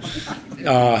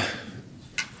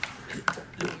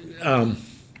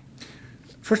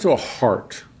 First of all,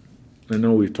 heart. I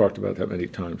know we've talked about that many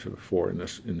times before in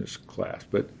this class,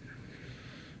 but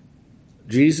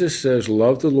Jesus says,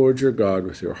 love the Lord your God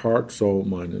with your heart, soul,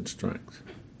 mind, and strength.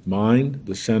 Mind,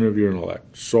 the center of your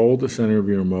intellect. Soul, the center of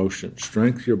your emotion.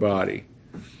 Strength, your body.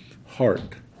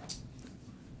 Heart,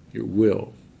 your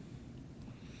will.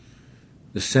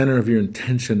 The center of your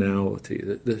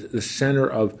intentionality. The center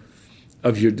of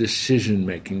your decision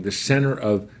making. The center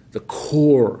of the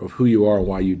core of who you are and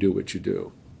why you do what you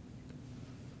do.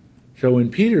 So when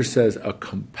Peter says a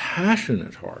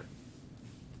compassionate heart,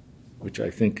 which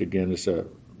I think, again, is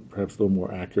perhaps a little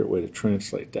more accurate way to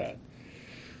translate that,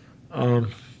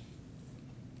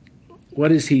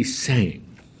 what is he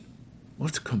saying?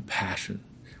 What's compassion?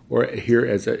 Or here,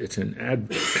 it's an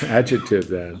adjective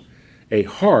then, a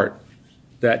heart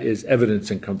that is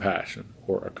evidencing compassion,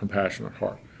 or a compassionate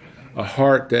heart. A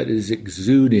heart that is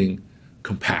exuding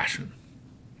compassion.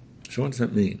 So what does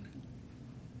that mean?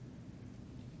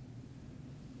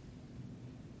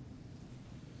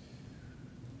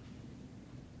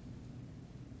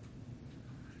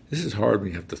 This is hard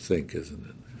when you have to think, isn't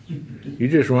it? You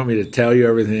just want me to tell you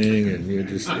everything, and you're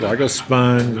just like a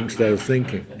sponge instead of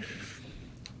thinking.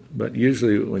 But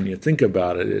usually when you think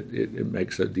about it, it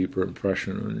makes a deeper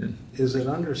impression on you. Is it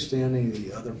understanding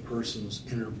the other person's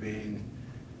inner being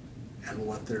and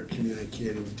what they're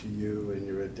communicating to you, and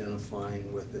you're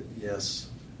identifying with it? Yes,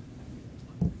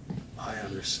 I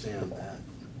understand that.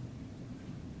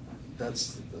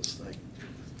 That's like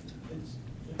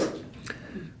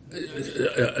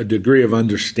a degree of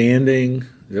understanding.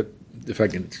 If I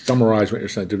can summarize what you're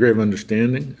saying, degree of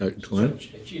understanding, Glenn? I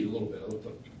cheat a little bit. I looked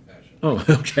up compassion. Oh,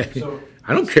 okay. So,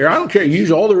 I don't care. Use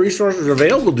all the resources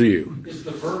available to you. it's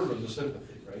the verb of the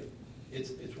sympathy, right?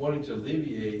 It's wanting to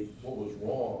alleviate what was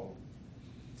wrong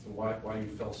and why you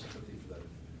felt sympathy for that.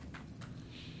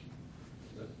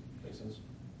 Does that make sense?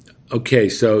 Okay,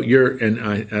 so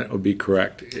that would be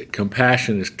correct.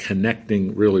 Compassion is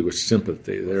connecting really with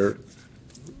sympathy.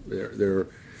 They're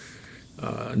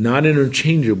not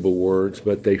interchangeable words,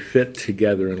 but they fit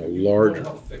together in a You large. want to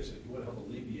help fix it. You want to help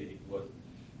alleviate what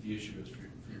the issue is for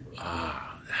your brother.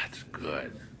 Ah, that's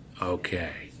good.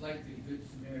 Okay. It's like the Good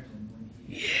Samaritan when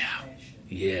he Yeah. had compassion.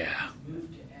 Yeah. He's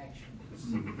moved to action. It's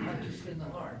not just in the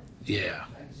heart. Yeah.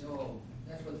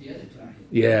 That's what the other two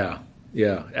did.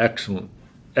 Yeah. Excellent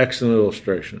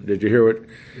illustration. Did you hear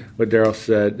what Darrell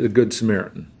said? The Good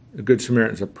Samaritan. The Good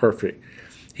Samaritan's a perfect.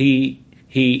 He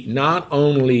not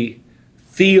only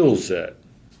feels it,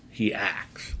 he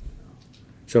acts.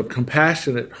 So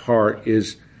compassionate heart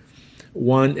is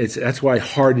one. That's why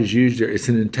heart is used there. It's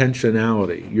an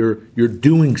intentionality. You're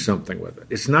doing something with it.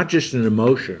 It's not just an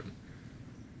emotion.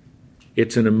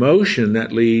 It's an emotion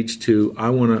that leads to I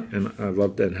want to, and I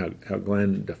love that how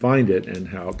Glenn defined it and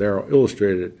how Darrell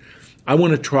illustrated it. I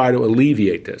want to try to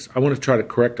alleviate this. I want to try to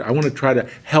correct it. I want to try to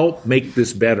help make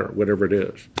this better, whatever it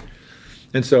is.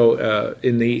 And so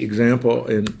in the example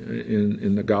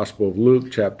in the Gospel of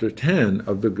Luke, chapter 10,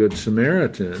 of the Good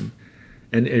Samaritan,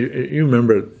 and you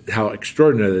remember how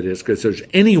extraordinary that is, because there's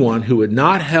anyone who would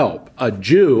not help a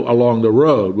Jew along the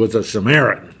road was a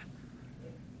Samaritan.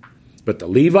 But the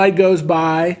Levite goes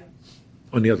by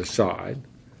on the other side.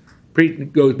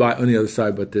 Priest goes by on the other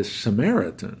side, but this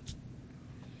Samaritan,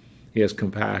 he has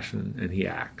compassion and he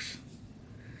acts.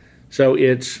 So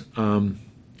it's...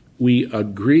 we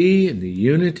agree in the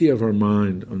unity of our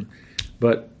mind,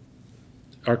 but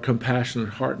our compassionate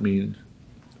heart means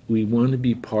we want to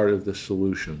be part of the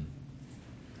solution,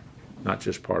 not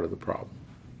just part of the problem.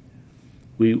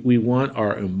 We want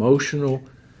our emotional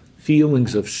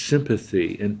feelings of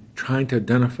sympathy and trying to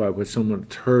identify with someone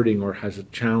that's hurting or has a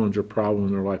challenge or problem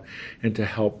in their life and to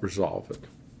help resolve it,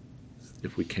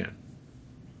 if we can.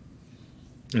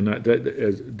 And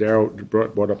as Darrell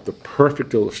brought up, the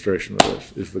perfect illustration of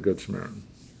this is the Good Samaritan.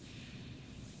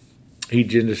 He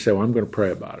didn't just say, well, I'm going to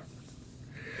pray about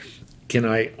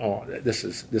it.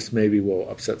 This maybe will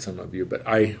upset some of you, but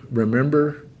I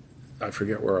remember, I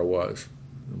forget where I was,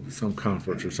 some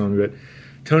conference or something, but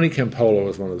Tony Campolo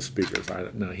was one of the speakers.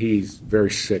 Now he's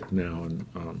very sick now,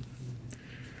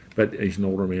 but he's an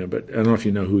older man, but I don't know if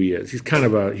you know who he is.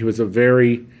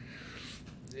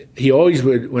 He always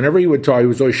would, whenever he would talk, he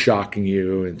was always shocking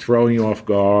you and throwing you off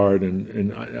guard.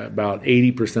 And about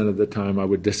 80% of the time, I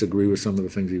would disagree with some of the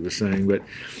things he was saying. But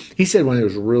he said one that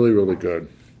was really, really good.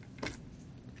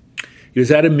 He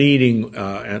was at a meeting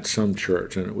at some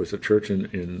church, and it was a church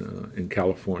in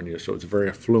California, so it's a very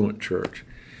affluent church.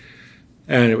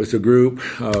 And it was a group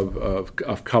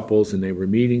of couples, and they were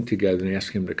meeting together, and they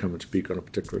asked him to come and speak on a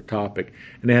particular topic.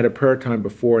 And they had a prayer time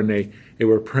before, and they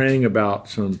were praying about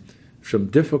some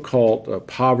difficult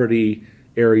poverty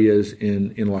areas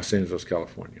in Los Angeles,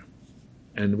 California.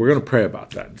 And we're going to pray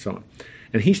about that and so on.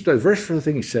 And the very first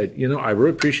thing he said, I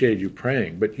really appreciate you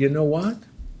praying, but you know what?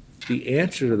 The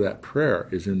answer to that prayer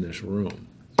is in this room.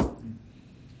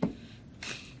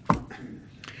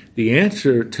 The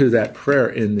answer to that prayer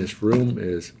in this room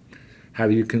is,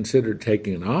 have you considered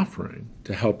taking an offering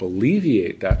to help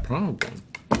alleviate that problem?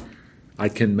 I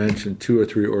can mention 2 or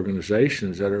 3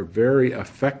 organizations that are very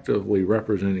effectively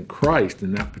representing Christ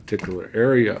in that particular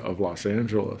area of Los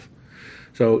Angeles.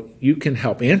 So you can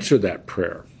help answer that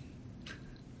prayer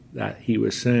that he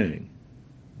was saying.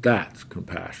 That's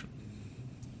compassion.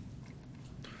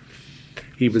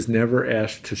 He was never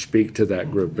asked to speak to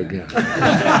that group again.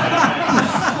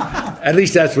 At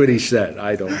least that's what he said.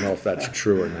 I don't know if that's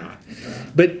true or not.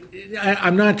 But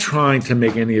I'm not trying to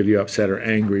make any of you upset or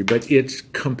angry, but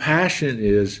compassion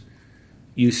is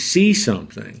you see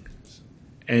something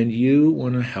and you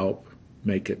want to help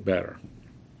make it better.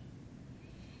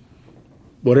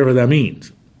 Whatever that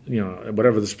means,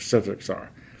 whatever the specifics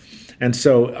are. And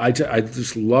so I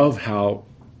just love how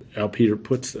Peter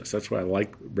puts this. That's why I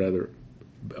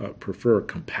prefer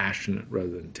compassionate rather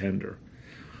than tender.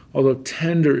 Although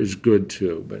tender is good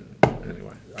too, but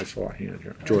anyway, I saw a hand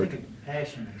here. George. I think of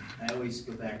compassion, I always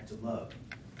go back to love.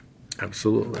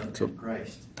 Absolutely. Love in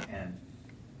Christ, and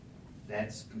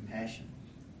that's compassion.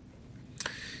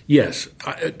 Yes,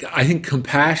 I think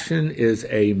compassion is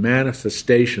a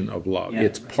manifestation of love. Yeah,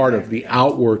 it's part of the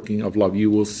outworking of love.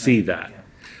 You will see that. Yeah.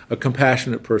 A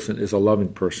compassionate person is a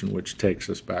loving person, which takes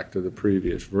us back to the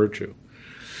previous virtue.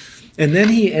 And then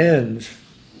he ends.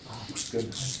 Oh,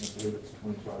 goodness, I can't believe it's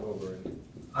 25 over.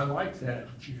 I like that,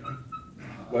 Jim.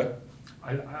 What?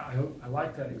 I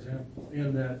like that example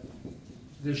in that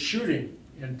the shooting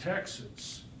in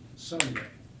Texas Sunday,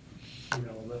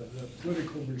 the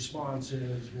political response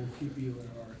is we'll keep you in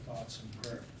our thoughts and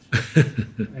prayers.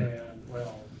 And,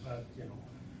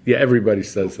 Yeah, everybody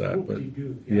says that, but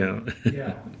yeah.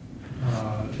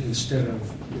 Instead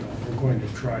of, we're going to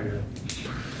try to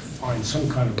find some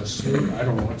kind of a solution. I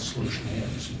don't know what the solution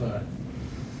is, but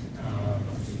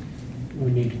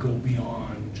we need to go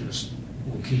beyond just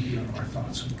we'll keep you in our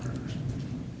thoughts and prayers.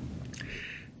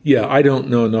 Yeah, I don't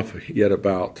know enough yet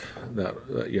about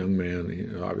that young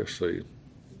man. Obviously,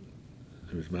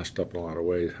 he was messed up in a lot of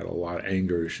ways, had a lot of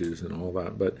anger issues and all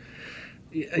that. But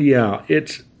yeah,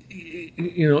 it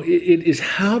is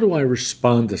how do I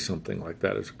respond to something like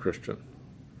that as a Christian?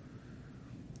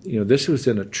 This was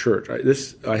in a church.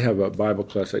 I have a Bible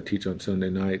class I teach on Sunday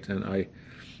night, and it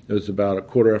was about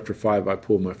 5:15. I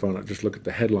pulled my phone out, just look at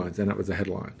the headlines, and that was the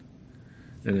headline.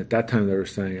 And at that time, they were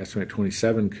saying, estimate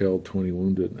 27 killed, 20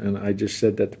 wounded. And I just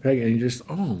said that to Peggy, and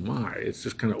oh my, it's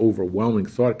just kind of overwhelming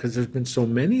thought, because there's been so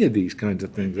many of these kinds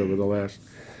of things over the last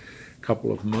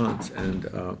couple of months. And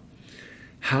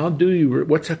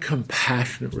what's a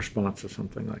compassionate response to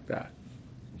something like that?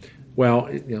 Well,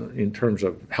 in terms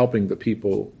of helping the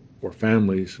people or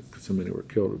families, because so many were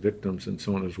killed, or victims, and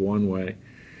so on, is one way.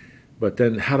 But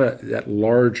then that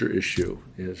larger issue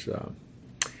is,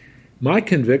 my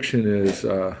conviction is,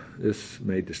 this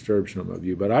may disturb some of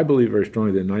you, but I believe very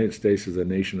strongly the United States is a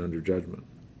nation under judgment.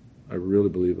 I really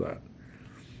believe that.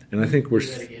 And I think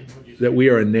that we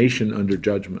are a nation under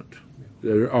judgment.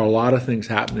 There are a lot of things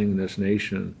happening in this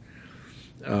nation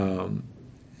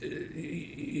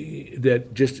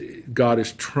that just God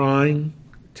is trying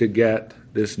to get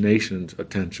this nation's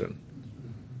attention.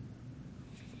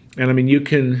 And I mean,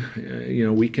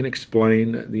 we can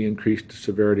explain the increased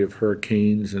severity of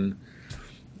hurricanes and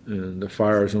the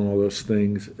fires and all those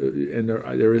things, and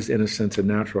there is, in a sense, a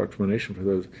natural explanation for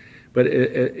those. But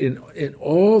in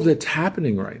all that's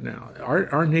happening right now,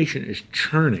 our nation is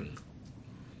churning.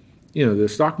 The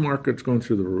stock market's going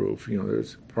through the roof.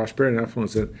 There's prosperity and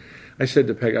affluence. And I said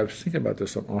to Peg, I was thinking about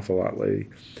this an awful lot lately,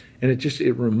 and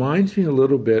it reminds me a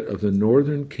little bit of the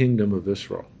northern kingdom of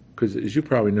Israel. Because as you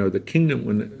probably know, the kingdom,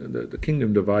 when the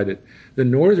kingdom divided, the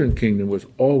northern kingdom was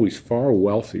always far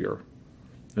wealthier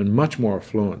and much more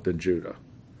affluent than Judah.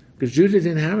 Because Judah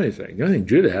didn't have anything. The only thing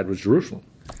Judah had was Jerusalem,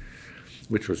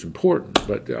 which was important.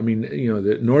 But,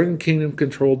 the northern kingdom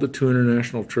controlled the 2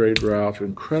 international trade routes,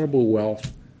 incredible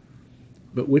wealth.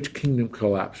 But which kingdom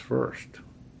collapsed first?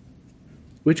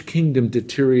 Which kingdom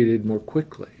deteriorated more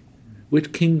quickly?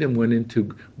 Which kingdom went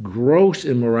into gross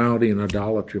immorality and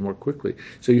idolatry more quickly?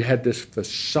 So you had this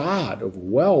facade of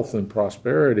wealth and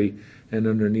prosperity, and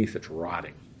underneath it's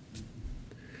rotting.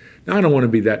 Now, I don't want to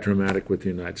be that dramatic with the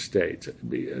United States,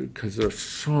 because there's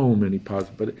so many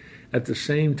positives. But at the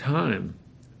same time,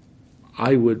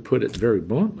 I would put it very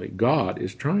bluntly, God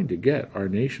is trying to get our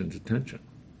nation's attention.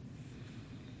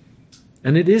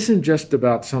 And it isn't just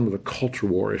about some of the culture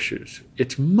war issues.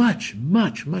 It's much,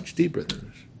 much, much deeper than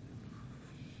this.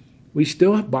 We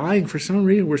still are buying, for some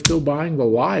reason, we're still buying the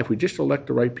lie. If we just elect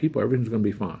the right people, everything's going to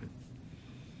be fine.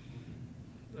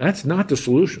 That's not the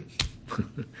solution.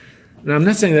 Now, I'm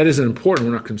not saying that isn't important.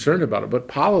 We're not concerned about it. But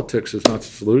politics is not the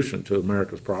solution to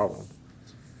America's problem.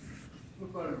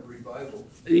 What about a revival?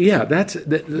 Yeah, that's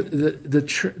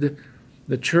the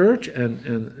church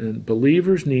and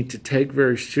believers need to take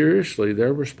very seriously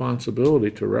their responsibility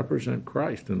to represent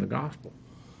Christ in the gospel,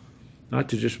 not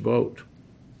to just vote.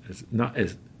 It's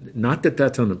not that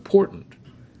that's unimportant,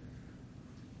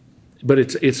 but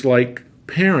it's like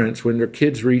parents when their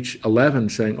kids reach 11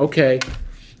 saying, "Okay,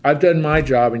 I've done my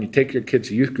job, and you take your kids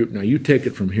to youth group. Now you take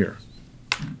it from here.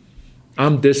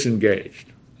 I'm disengaged."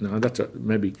 Now that's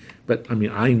maybe, but I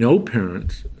mean, I know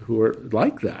parents who are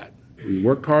like that. We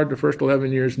worked hard the first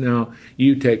 11 years. Now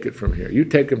you take it from here. You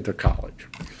take them to college,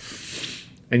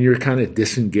 and you're kind of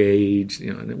disengaged.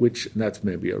 Which that's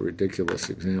maybe a ridiculous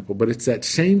example, but it's that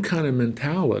same kind of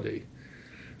mentality,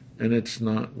 and it's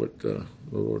not what the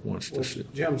Lord wants to see.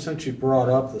 Jim, since you brought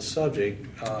up the subject,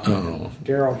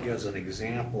 Darrell gives an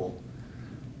example.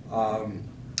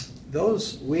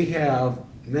 We have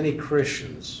many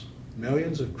Christians,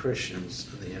 millions of Christians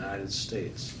in the United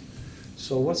States.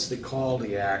 So what's the call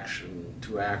to action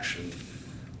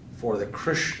for the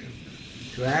Christian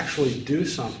to actually do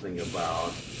something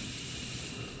about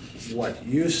what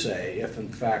you say, if in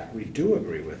fact we do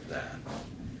agree with that?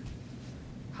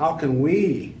 How can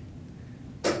we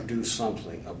do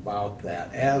something about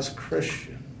that as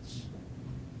Christians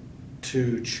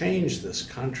to change this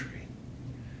country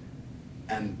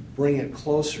and bring it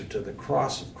closer to the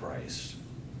cross of Christ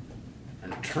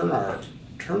and turn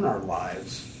our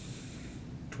lives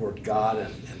toward God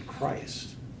and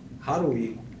Christ?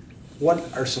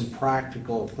 What are some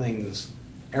practical things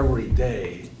every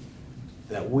day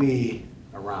that we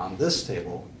around this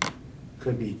table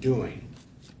could be doing?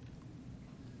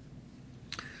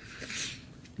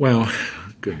 Well,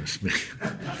 goodness me.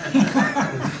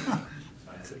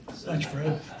 Thanks,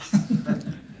 Fred.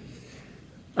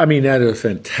 I mean, that is a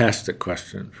fantastic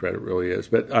question, Fred. It really is.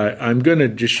 But I'm going to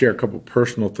just share a couple of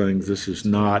personal things. This is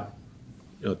not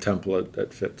a template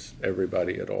that fits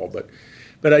everybody at all.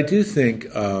 But I do think,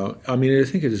 I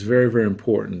think it is very, very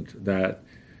important that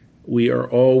we are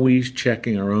always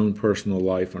checking our own personal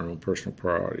life and our own personal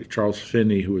priorities. Charles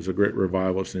Finney, who was a great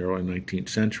revivalist in the early 19th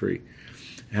century,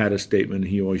 had a statement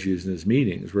he always used in his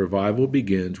meetings: revival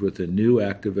begins with a new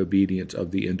act of obedience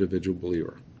of the individual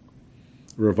believer.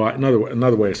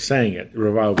 Another way of saying it,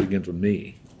 revival begins with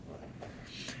me.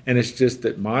 And it's just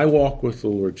that my walk with the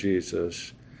Lord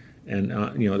Jesus, and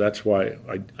that's why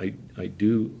I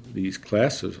do these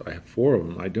classes. I have 4 of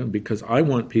them. I do them because I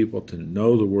want people to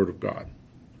know the Word of God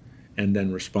and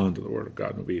then respond to the Word of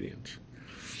God in obedience.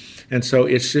 And so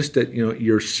it's just that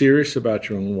you're serious about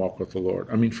your own walk with the Lord.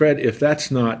 I mean, Fred, if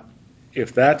that's not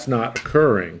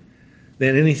occurring,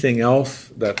 then anything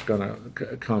else that's going to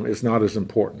come is not as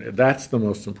important. That's the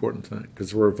most important thing,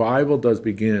 because revival does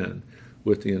begin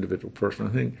with the individual person.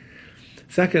 I think.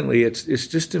 Secondly, it's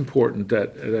just important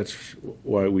that's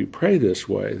why we pray this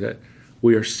way, that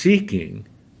we are seeking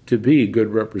to be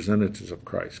good representatives of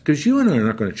Christ, because you and I are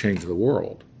not going to change the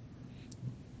world.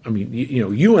 I mean,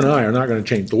 you and I are not going to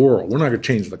change the world. We're not going to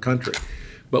change the country.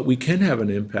 But we can have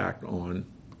an impact on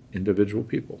individual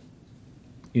people.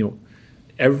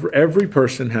 Every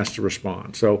person has to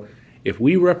respond. So if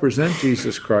we represent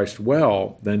Jesus Christ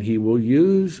well, then he will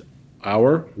use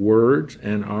our words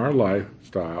and our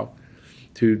lifestyle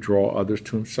to draw others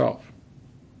to himself.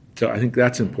 So I think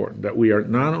that's important, that we are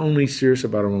not only serious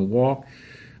about our own walk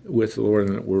with the Lord,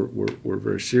 and that we're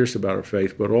very serious about our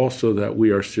faith, but also that we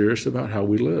are serious about how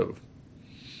we live,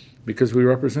 because we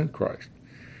represent Christ.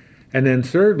 And then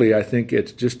thirdly, I think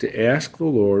it's just to ask the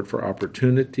Lord for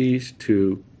opportunities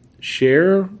to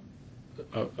share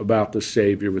about the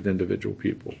Savior with individual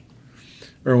people.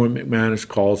 Erwin McManus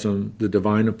calls them the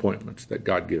divine appointments that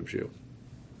God gives you.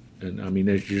 And I mean,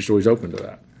 you're just always open to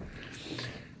that.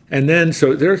 And then,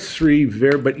 so there are 3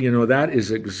 but that is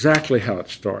exactly how it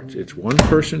starts. It's one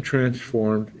person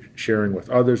transformed, sharing with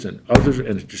others, and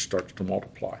it just starts to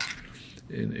multiply.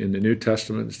 In the New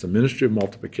Testament, it's the ministry of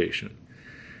multiplication.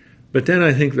 But then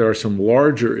I think there are some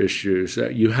larger issues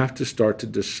that you have to start to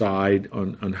decide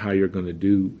on how you're going to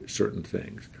do certain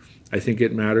things. I think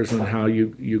it matters on how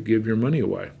you give your money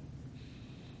away.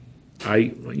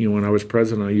 When I was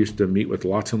president, I used to meet with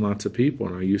lots and lots of people,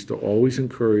 and I used to always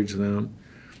encourage them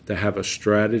to have a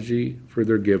strategy for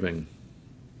their giving.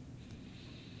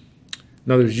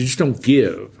 In other words, you just don't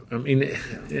give. I mean,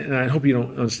 and I hope you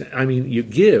don't understand. I mean, you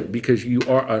give because you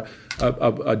are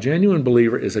a genuine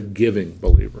believer is a giving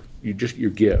believer. You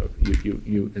give,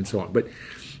 you and so on. But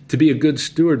To be a good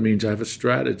steward means I have a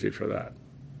strategy for that.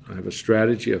 I have a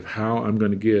strategy of how I'm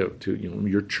going to give to,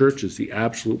 your church is the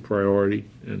absolute priority,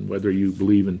 and whether you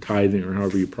believe in tithing or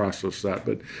however you process that,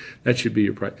 but that should be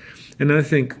your priority. And I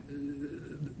think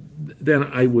then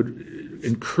I would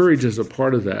encourage as a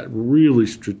part of that really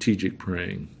strategic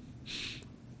praying.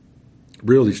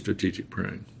 Really strategic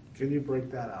praying. Can you break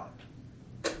that out?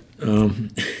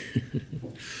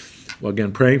 Well,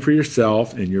 again, praying for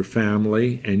yourself and your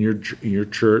family and your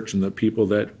church and the people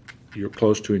that you're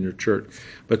close to in your church.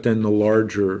 But then the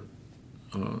larger,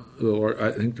 I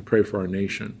think to pray for our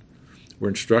nation. We're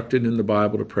instructed in the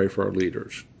Bible to pray for our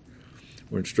leaders.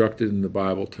 We're instructed in the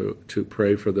Bible to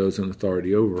pray for those in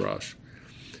authority over us.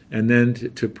 And then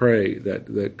to pray that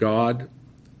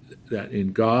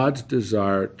in God's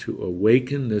desire to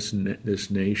awaken this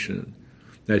nation,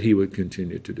 that he would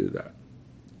continue to do that.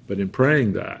 But in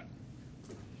praying that,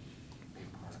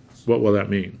 what will that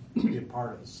mean? Be a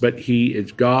part of this. But he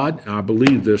is God, and I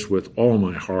believe this with all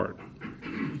my heart.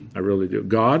 I really do.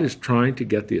 God is trying to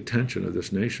get the attention of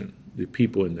this nation, the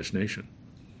people in this nation.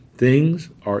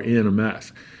 Things are in a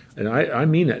mess. And I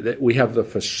mean that we have the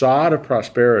facade of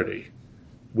prosperity,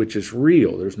 which is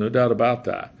real. There's no doubt about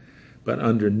that. But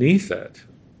underneath it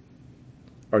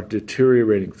are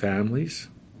deteriorating families,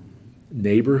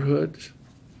 neighborhoods.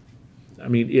 I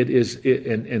mean,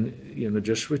 and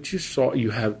just what you saw,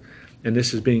 you have, and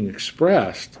this is being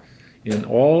expressed in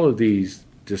all of these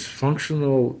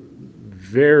dysfunctional,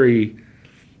 very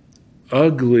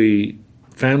ugly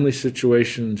family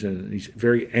situations and these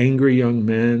very angry young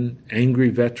men, angry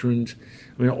veterans.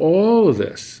 I mean, all of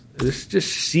this is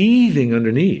just seething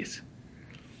underneath.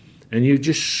 And you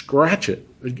just scratch it.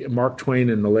 Mark Twain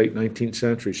in the late 19th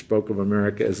century spoke of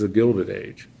America as the Gilded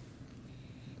Age.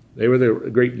 They were the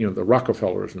great, the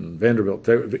Rockefellers and Vanderbilt.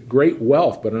 They were great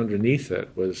wealth, but underneath it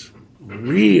was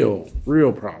real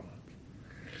problems.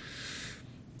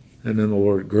 And then the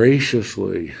Lord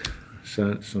graciously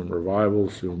sent some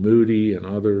revivals through Moody and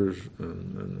others,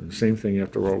 and the same thing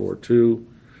after World War II.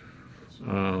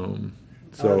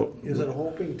 Is it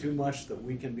hoping too much that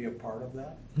we can be a part of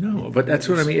that? No, but that's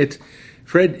what I mean. It's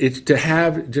to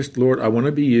have just, Lord, I want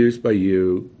to be used by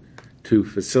you to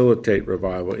facilitate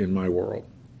revival in my world,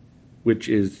 which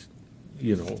is,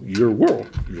 your world,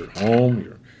 your home,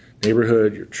 your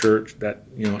neighborhood, your church,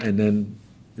 and then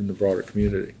in the broader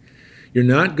community. You're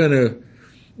not going to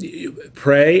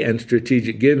pray and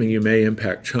strategic giving. You may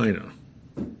impact China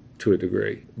to a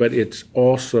degree, but it's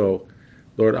also,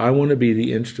 Lord, I want to be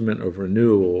the instrument of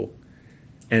renewal.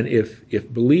 And if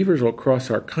believers across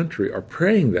our country are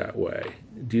praying that way,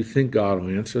 do you think God will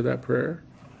answer that prayer?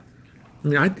 I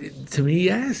mean, to me,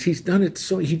 yes, he's done it.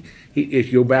 So if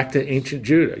you go back to ancient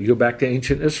Judah, you go back to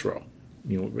ancient Israel,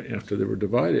 after they were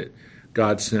divided,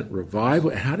 God sent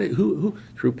revival. Who?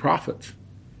 Through prophets,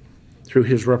 through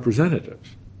his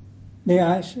representatives. May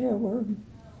I say a word?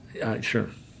 Sure.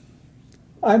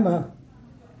 I'm a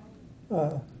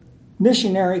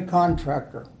missionary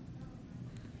contractor.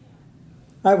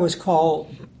 I was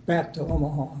called back to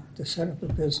Omaha to set up a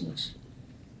business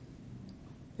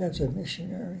as a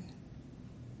missionary.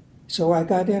 So I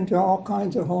got into all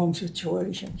kinds of home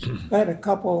situations. I had a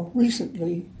couple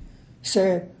recently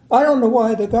say, I don't know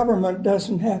why the government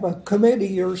doesn't have a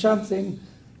committee or something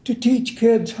to teach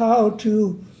kids how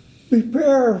to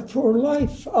prepare for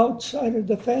life outside of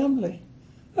the family.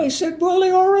 I said, well,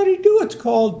 they already do. It's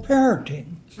called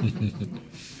parenting.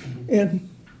 And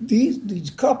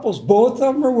these couples, both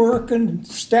of them are working,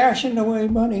 stashing away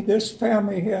money. This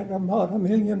family had about $1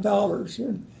 million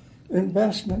in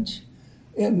investments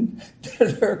in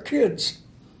their kids.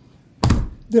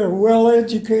 They're well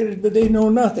educated, but they know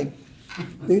nothing.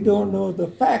 They don't know the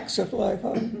facts of life.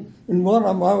 And one of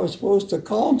them I was supposed to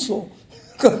counsel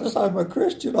because I'm a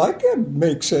Christian. I can't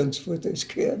make sense with this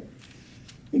kid.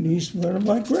 And he's one of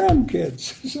my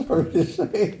grandkids, sorry to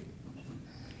say.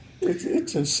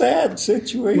 It's a sad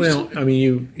situation. Well, I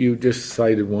mean, you just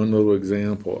cited one little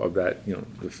example of that,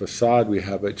 the facade we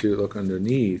have, but you look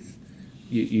underneath.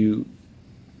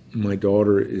 My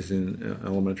daughter is in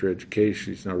elementary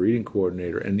education. She's now reading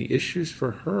coordinator, and the issues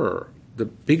for her, the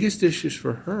biggest issues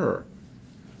for her,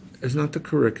 is not the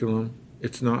curriculum.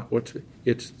 It's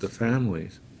the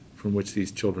families from which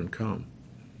these children come.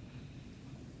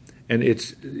 And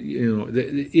it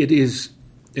is,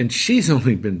 and she's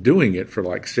only been doing it for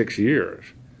like 6 years.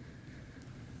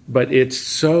 But it's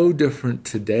so different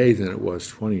today than it was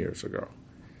 20 years ago.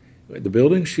 The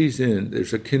building she's in,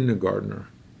 there's a kindergartner.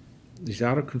 He's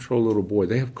out of control little boy.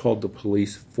 They have called the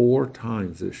police 4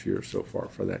 times this year so far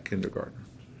for that kindergartner.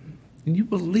 Can you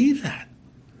believe that?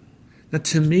 Now,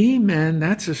 to me, man,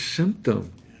 that's a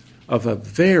symptom of a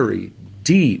very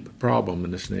deep problem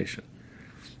in this nation.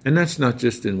 And that's not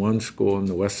just in one school in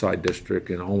the West Side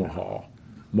District in Omaha.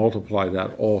 Multiply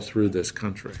that all through this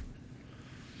country.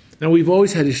 Now, we've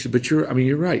always had issues, but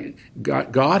you're right.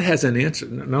 God has an answer,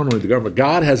 not only the government,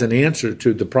 God has an answer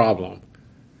to the problem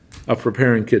of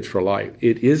preparing kids for life.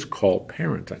 It is called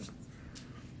parenting.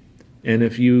 And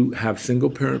if you have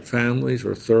single-parent families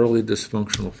or thoroughly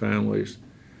dysfunctional families,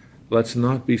 let's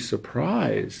not be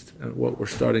surprised at what we're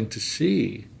starting to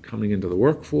see coming into the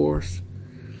workforce.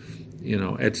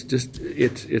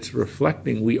 It's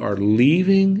reflecting we are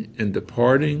leaving and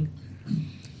departing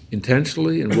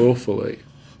intentionally and willfully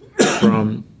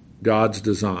from God's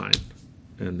design.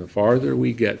 And the farther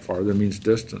we get, farther means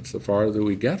distance, the farther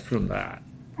we get from that.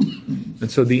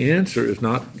 And so the answer is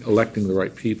not electing the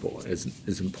right people.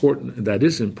 Is important. That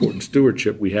is important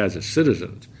stewardship we have as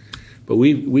citizens. But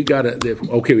we got to,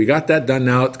 okay, we got that done,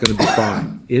 now it's going to be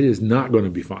fine. It is not going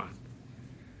to be fine.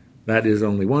 That is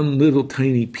only one little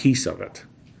tiny piece of it.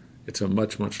 It's a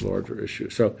much, much larger issue.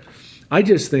 So I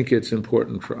just think it's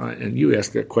important and you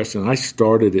asked that question. I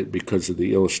started it because of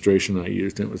the illustration I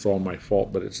used, and it was all my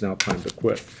fault, but it's now time to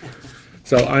quit.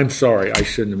 So I'm sorry, I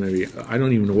shouldn't have I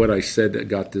don't even know what I said that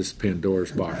got this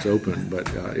Pandora's box open, but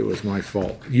it was my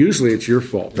fault. Usually it's your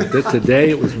fault, but today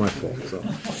it was my fault. So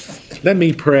let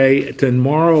me pray.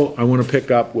 Tomorrow I want to pick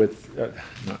up with,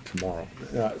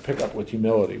 pick up with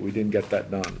humility. We didn't get that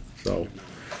done, so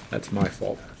that's my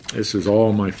fault. This is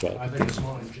all my fault. I think it's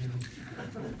mine, Jim.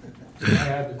 I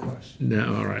had the question.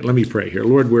 No, all right, let me pray here.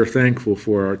 Lord, we're thankful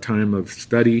for our time of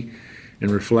study and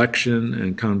reflection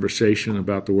and conversation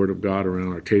about the Word of God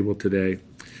around our table today.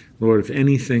 Lord, if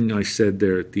anything I said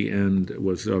there at the end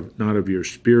was not of your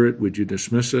Spirit, would you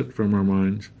dismiss it from our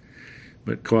minds,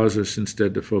 but cause us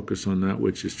instead to focus on that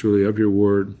which is truly of your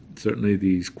Word. Certainly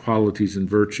these qualities and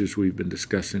virtues we've been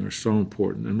discussing are so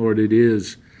important. And Lord, it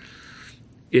is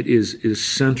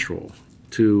central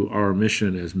to our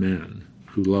mission as men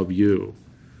who love you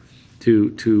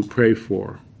to pray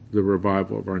for the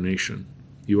revival of our nation.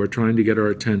 You are trying to get our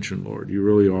attention, Lord. You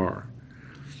really are.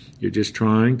 You're just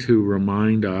trying to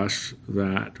remind us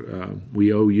that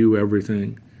we owe you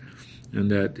everything,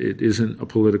 and that it isn't a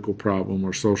political problem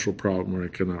or social problem or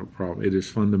economic problem. It is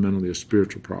fundamentally a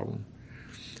spiritual problem.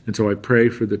 And so I pray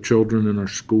for the children in our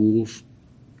schools.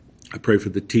 I pray for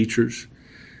the teachers.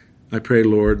 I pray,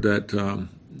 Lord, that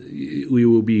we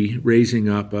will be raising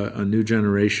up a new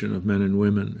generation of men and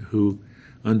women who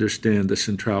understand the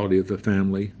centrality of the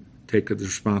family, take the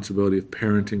responsibility of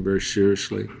parenting very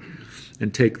seriously,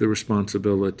 and take the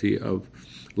responsibility of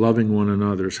loving one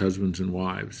another as husbands and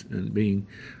wives, and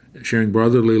sharing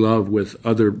brotherly love with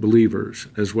other believers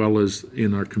as well as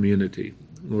in our community.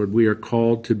 Lord, we are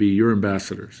called to be your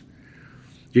ambassadors.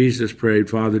 Jesus prayed,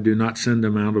 Father, do not send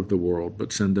them out of the world,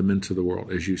 but send them into the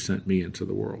world as you sent me into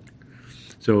the world.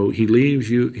 So he leaves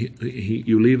you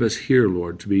leave us here,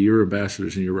 Lord, to be your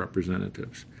ambassadors and your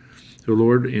representatives. So,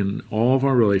 Lord, in all of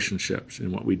our relationships,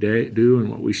 in what we do and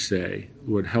what we say,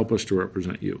 Lord, help us to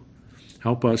represent you.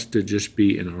 Help us to just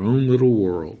be in our own little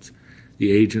worlds,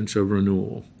 the agents of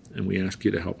renewal, and we ask you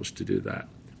to help us to do that.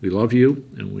 We love you,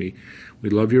 and we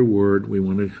love your word. We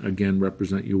want to, again,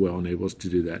 represent you well, enable us to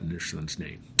do that in your Son's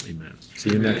name. Amen. See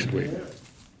you next week.